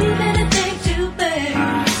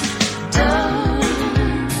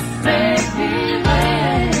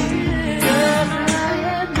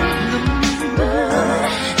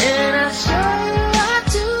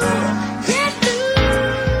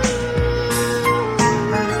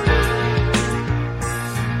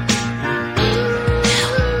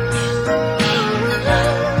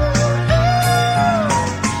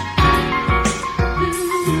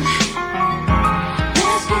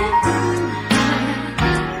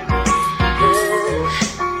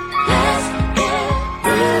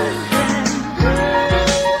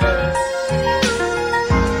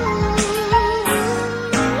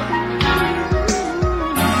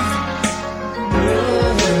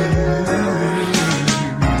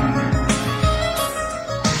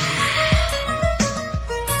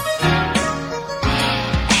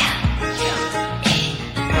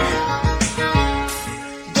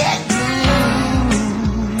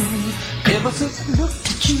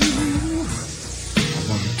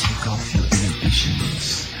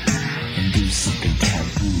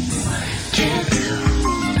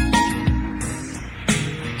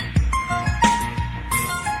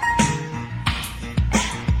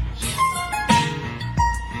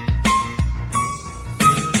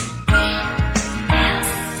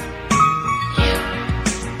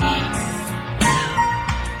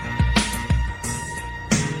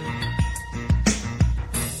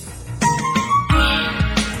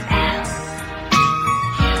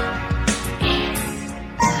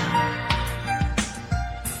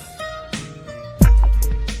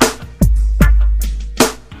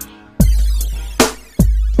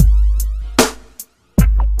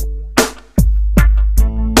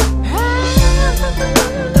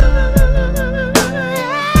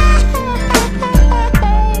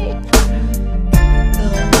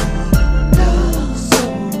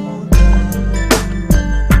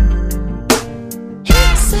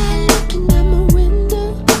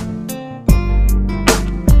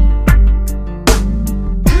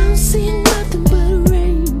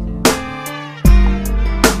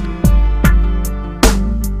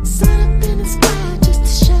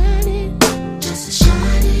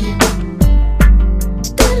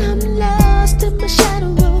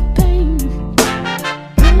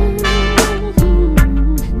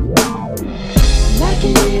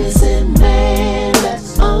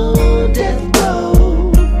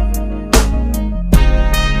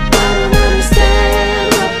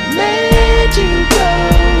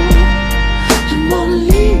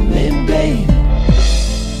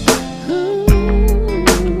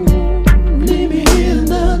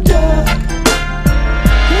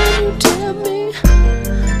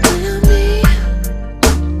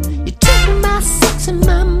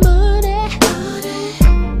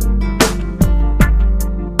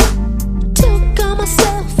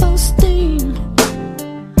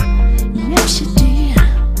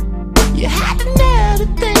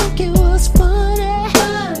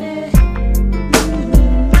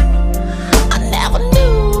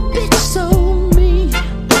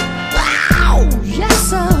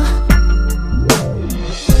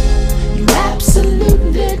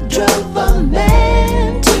 drove a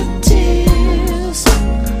man to tears.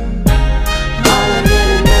 All I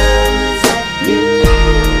really know is that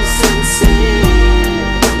you're sincere.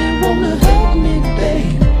 You wanna hurt me,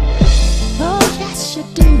 babe. Oh yes you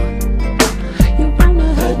do. You wanna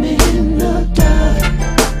hurt me in the dark.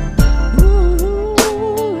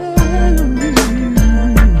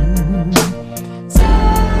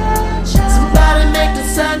 Sunshine. Somebody make the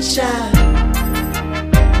sunshine.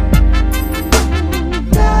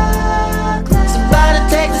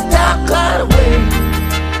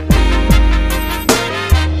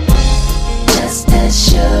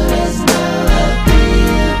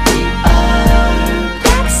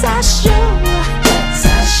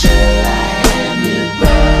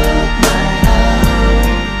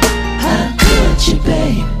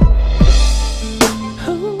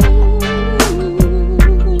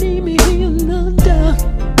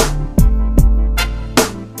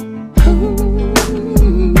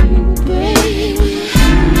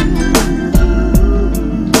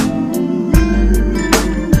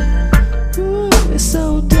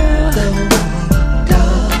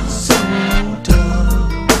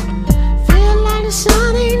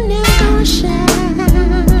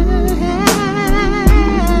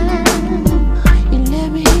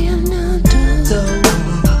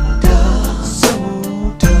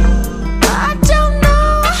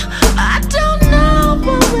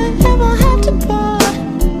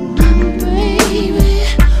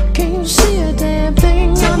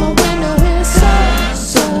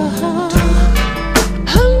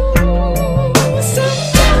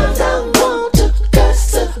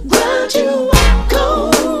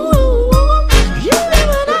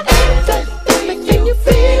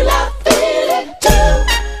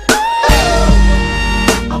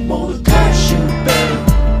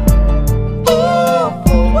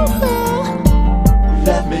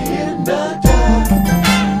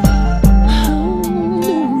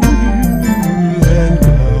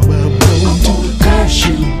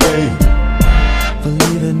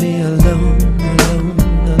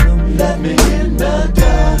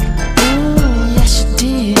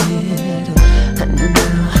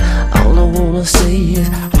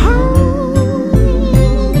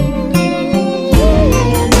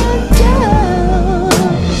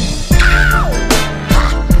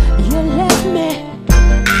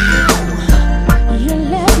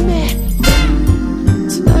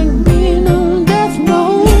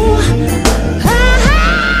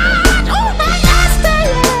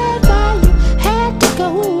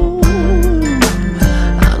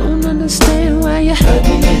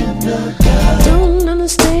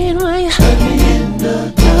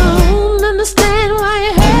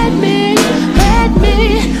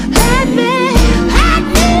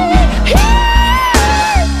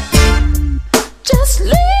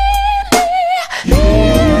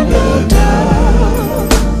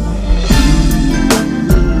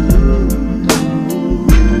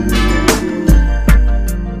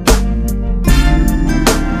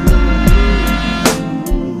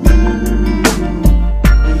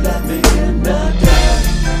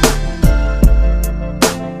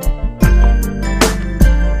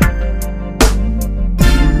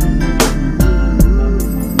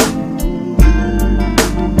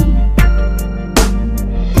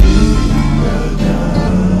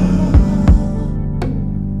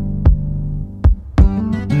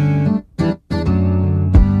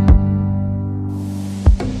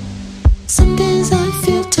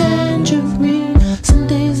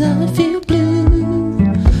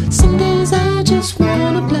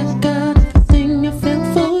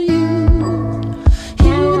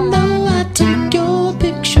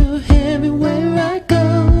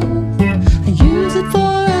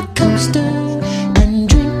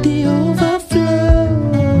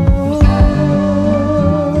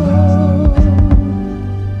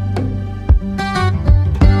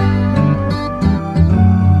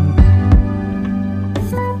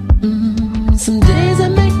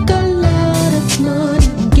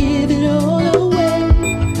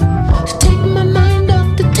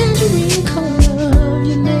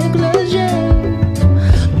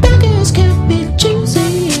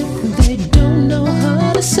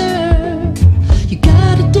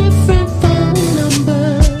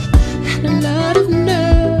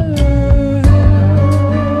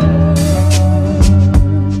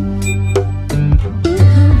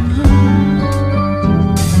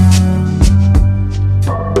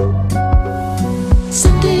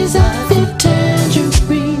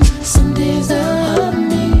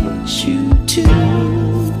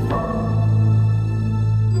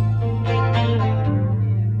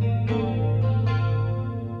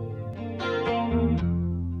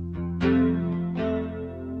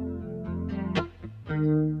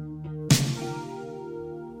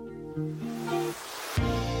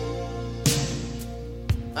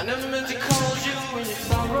 I never meant to cause you any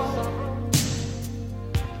sorrow.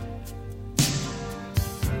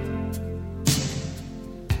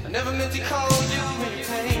 I never meant to cause you any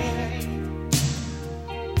pain.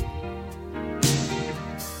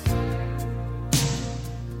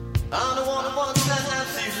 I'm the one who wants to have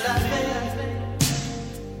you laughing.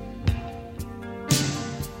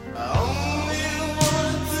 I only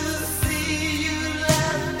want to see you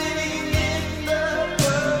laughing in the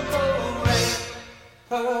purple rain.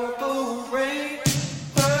 Purple rain,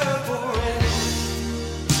 purple rain.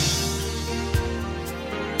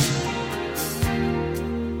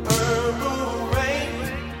 Purple rain,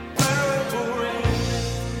 purple rain.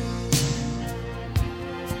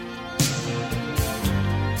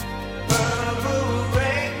 Purple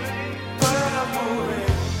rain, purple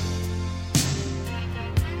rain.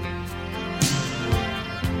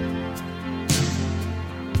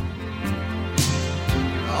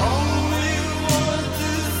 Only want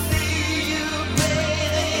to see you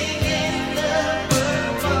bathing in the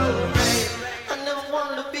purple rain. I never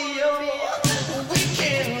want to be your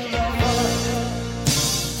weekend lover.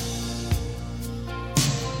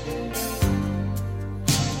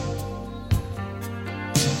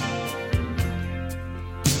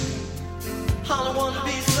 All I want to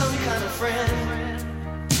be some kind of friend.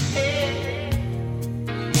 Hey.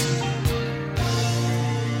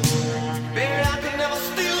 Baby, I can never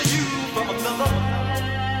steal you from another.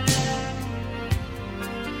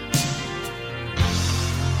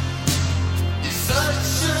 It's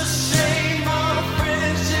such a shame our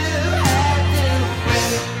friendship had to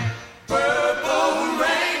end. Purple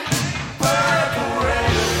rain, purple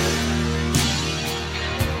rain.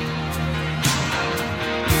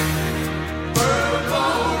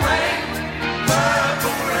 Purple rain,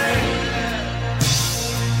 purple rain.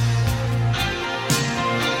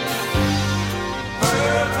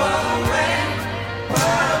 Purple rain,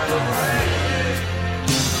 purple rain.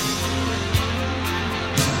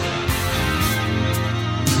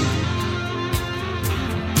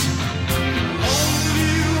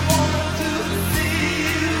 Only want to see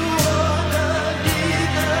you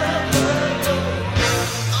underneath the purple.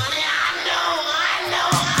 Honey, I know,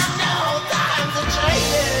 times are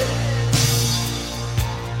changing.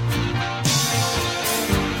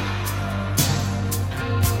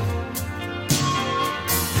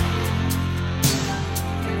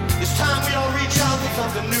 It's time we all reach out for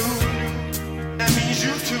something new. That means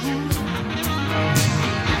you too.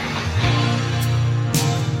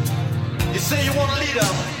 You say you want a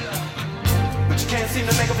leader, but you can't seem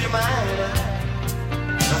to make up your mind.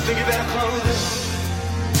 I think you better close it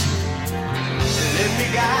and let me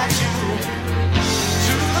guide you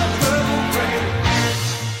to the purple rain.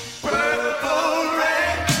 Purple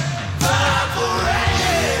rain, purple rain.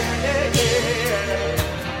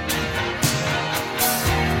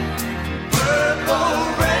 Purple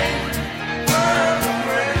rain, purple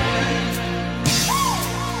rain.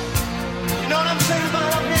 You know what I'm saying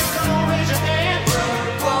about up here? Come on, raise your hand.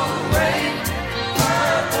 Purple rain,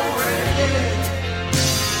 purple rain.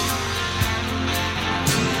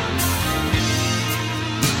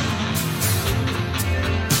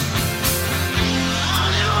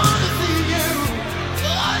 Only wanna see you.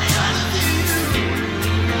 Only wanna see you.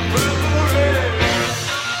 Purple rain.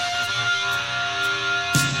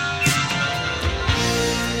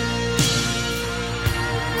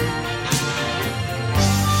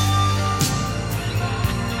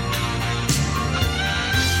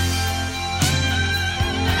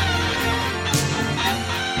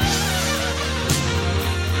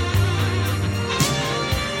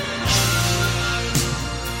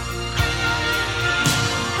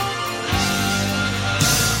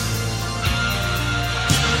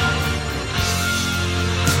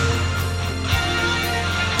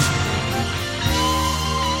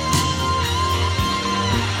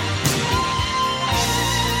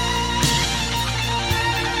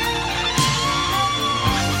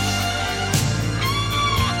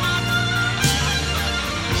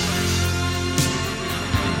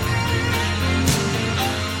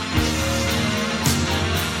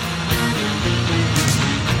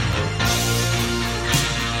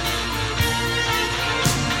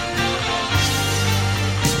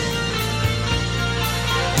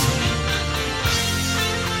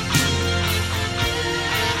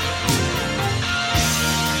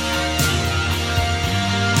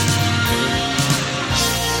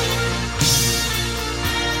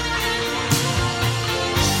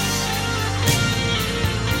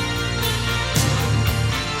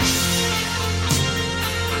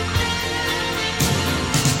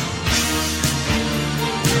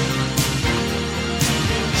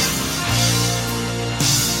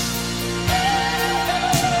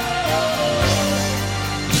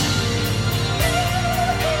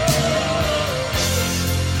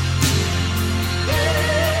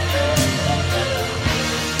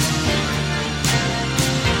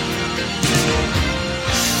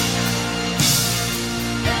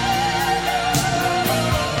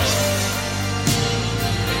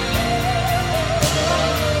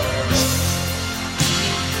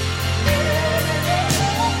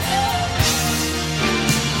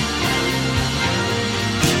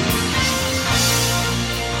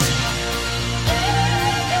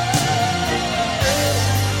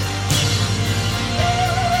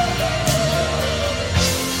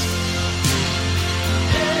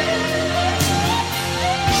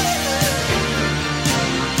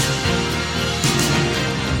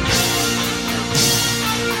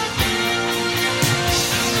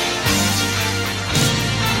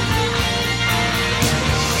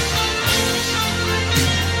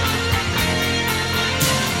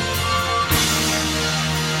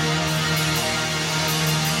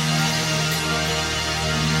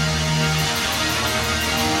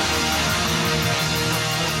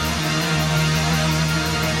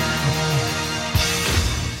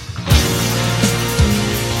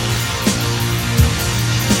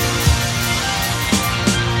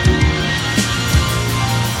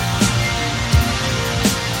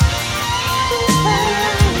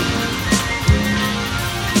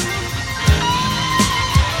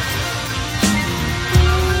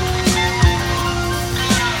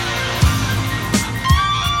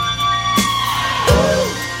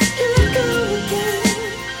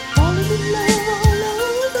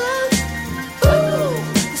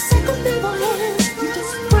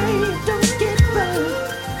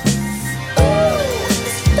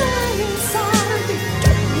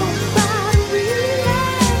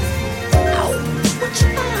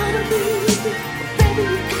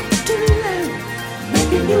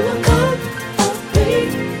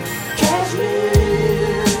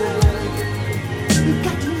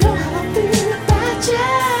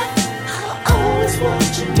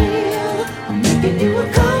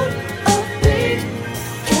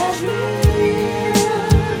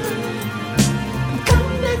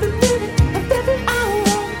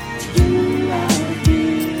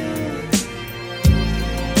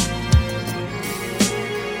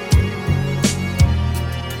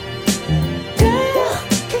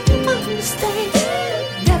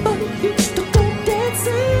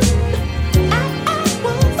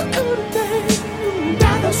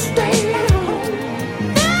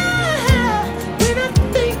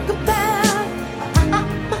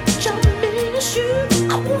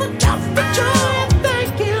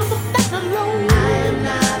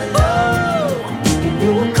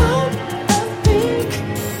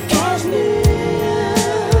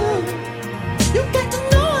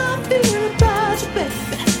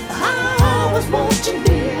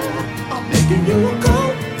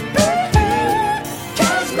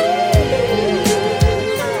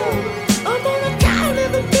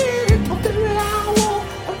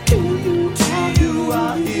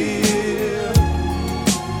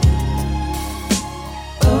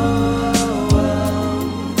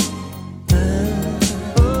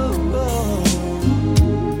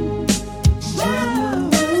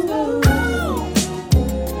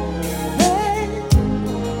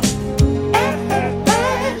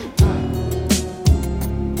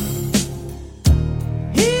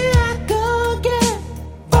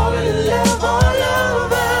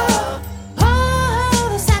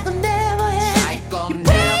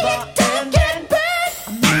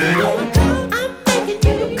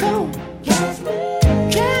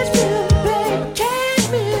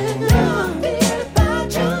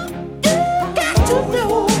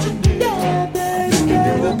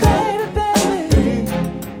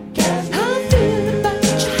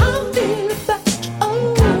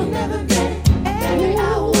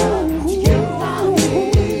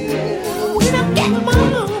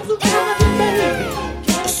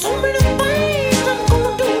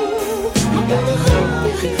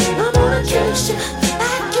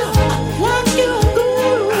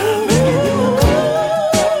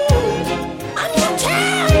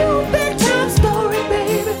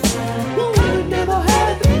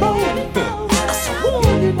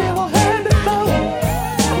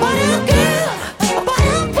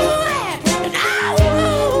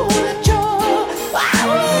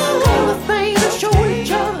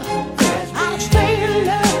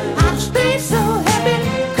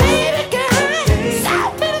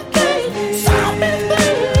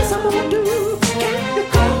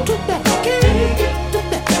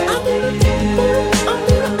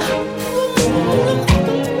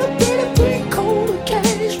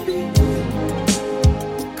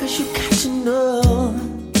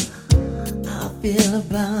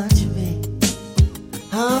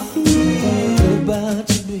 feel about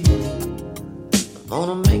you, baby. I'm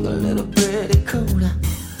gonna make a little pretty colder.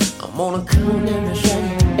 I'm gonna count every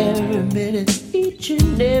second, every minute, each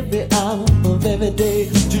and every hour of every day.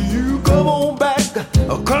 Till you come on back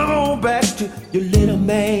to your little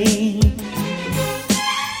man.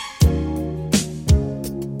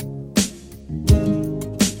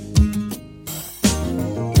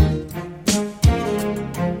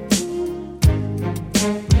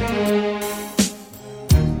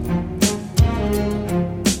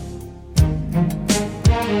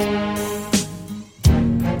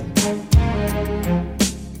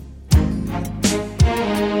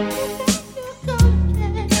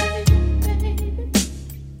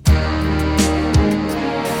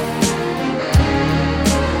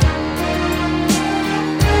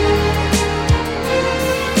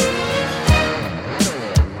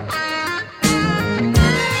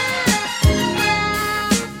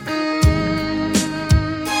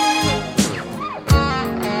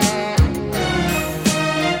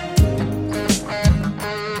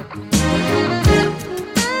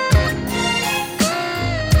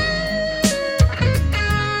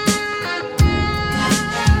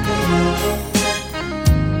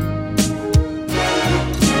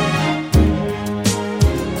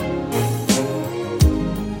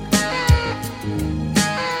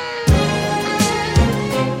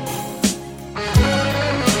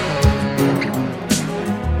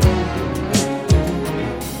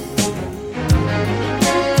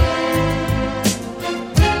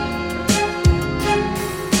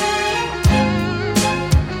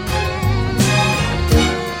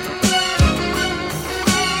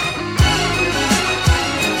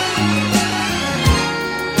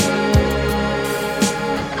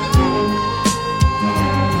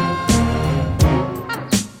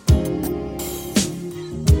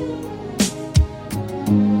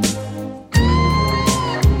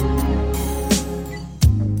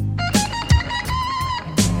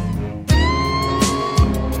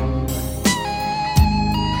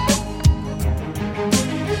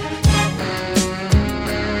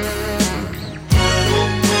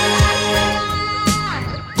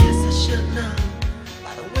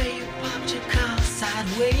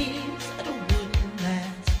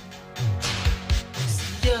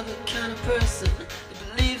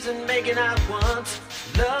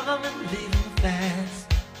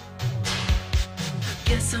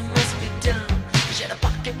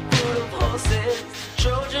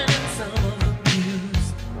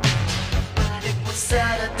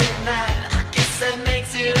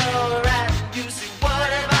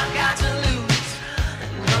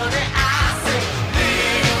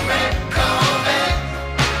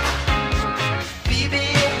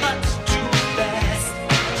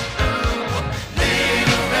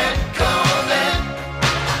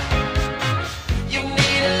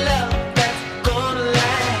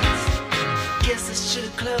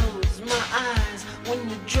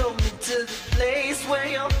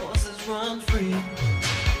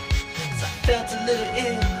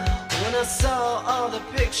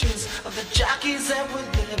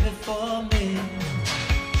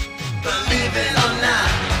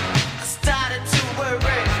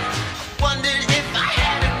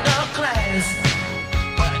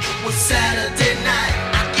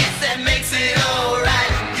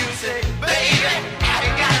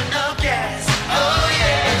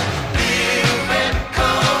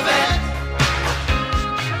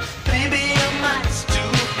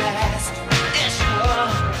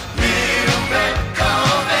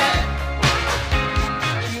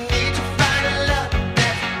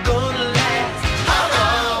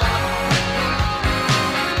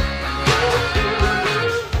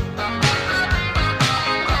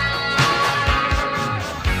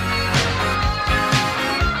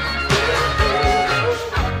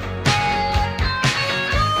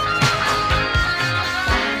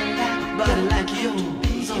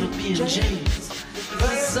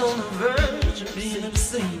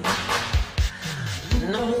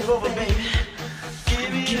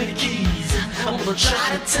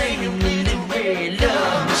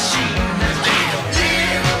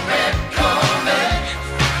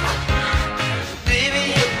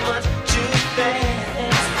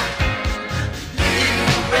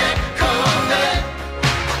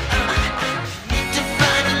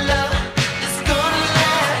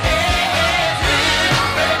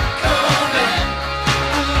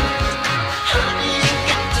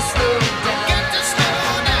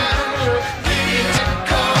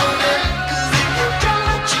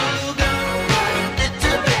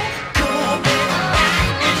 Cool.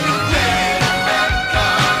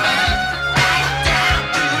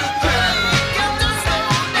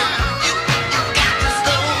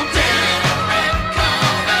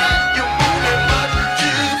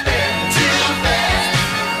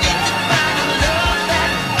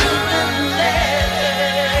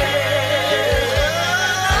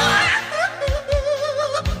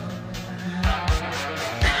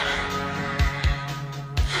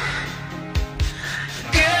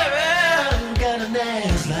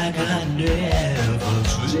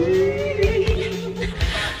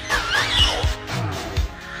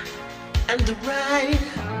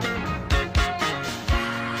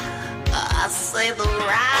 say the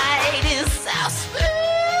ride is so smooth.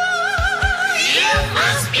 You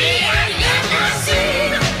must be a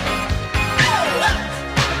limousine. Oh,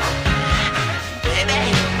 baby,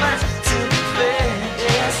 you must too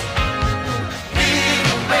fast. Need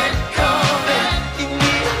a red Corvette. You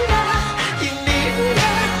need a lot. You need a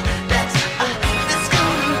lot. That's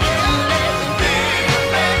gonna let me a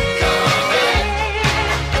red Corvette.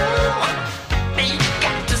 Oh, you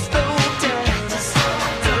got to slow down.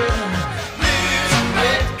 Need a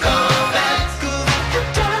red Corvette.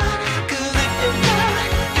 'Cause if you die,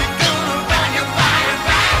 you're gonna ride your body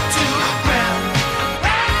right to the ground.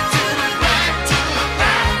 Right to the ground, to the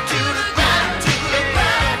ground, to the ground, to the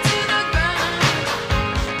ground, to the ground.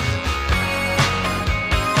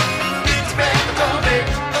 It's red Corvette.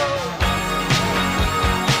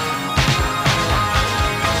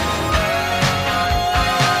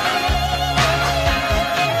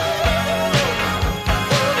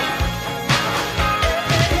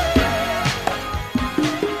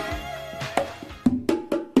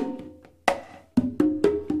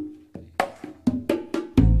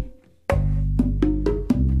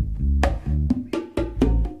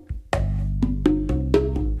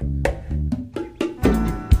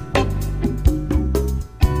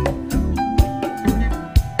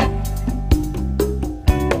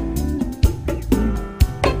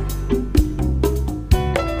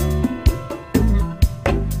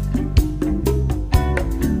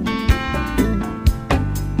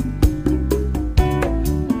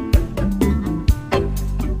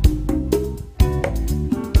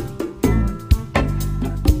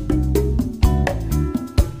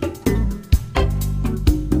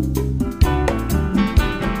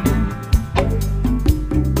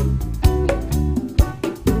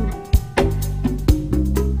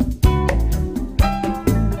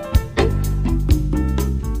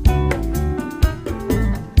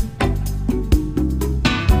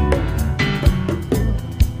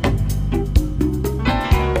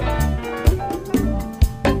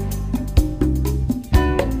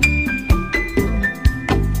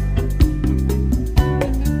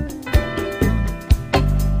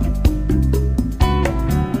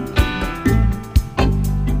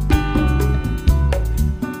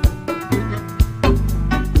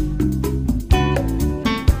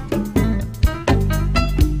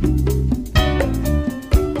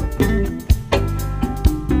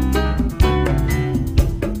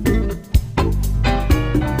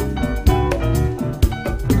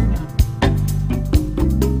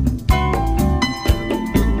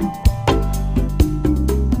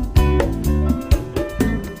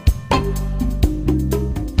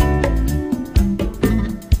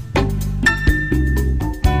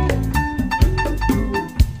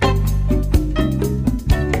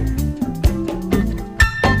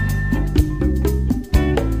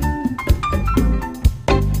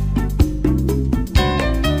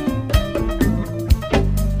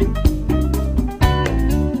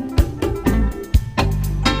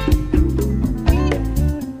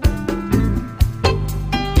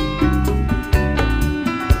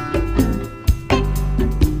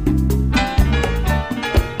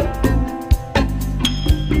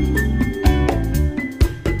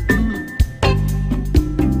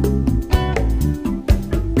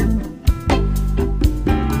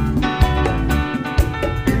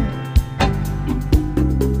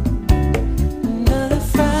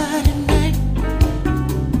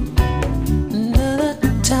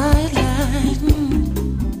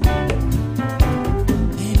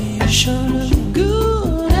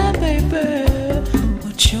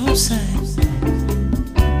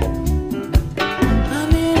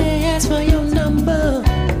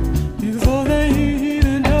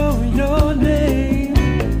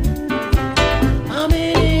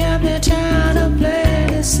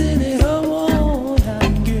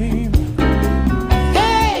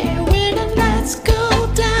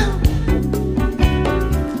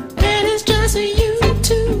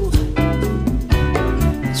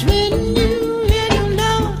 When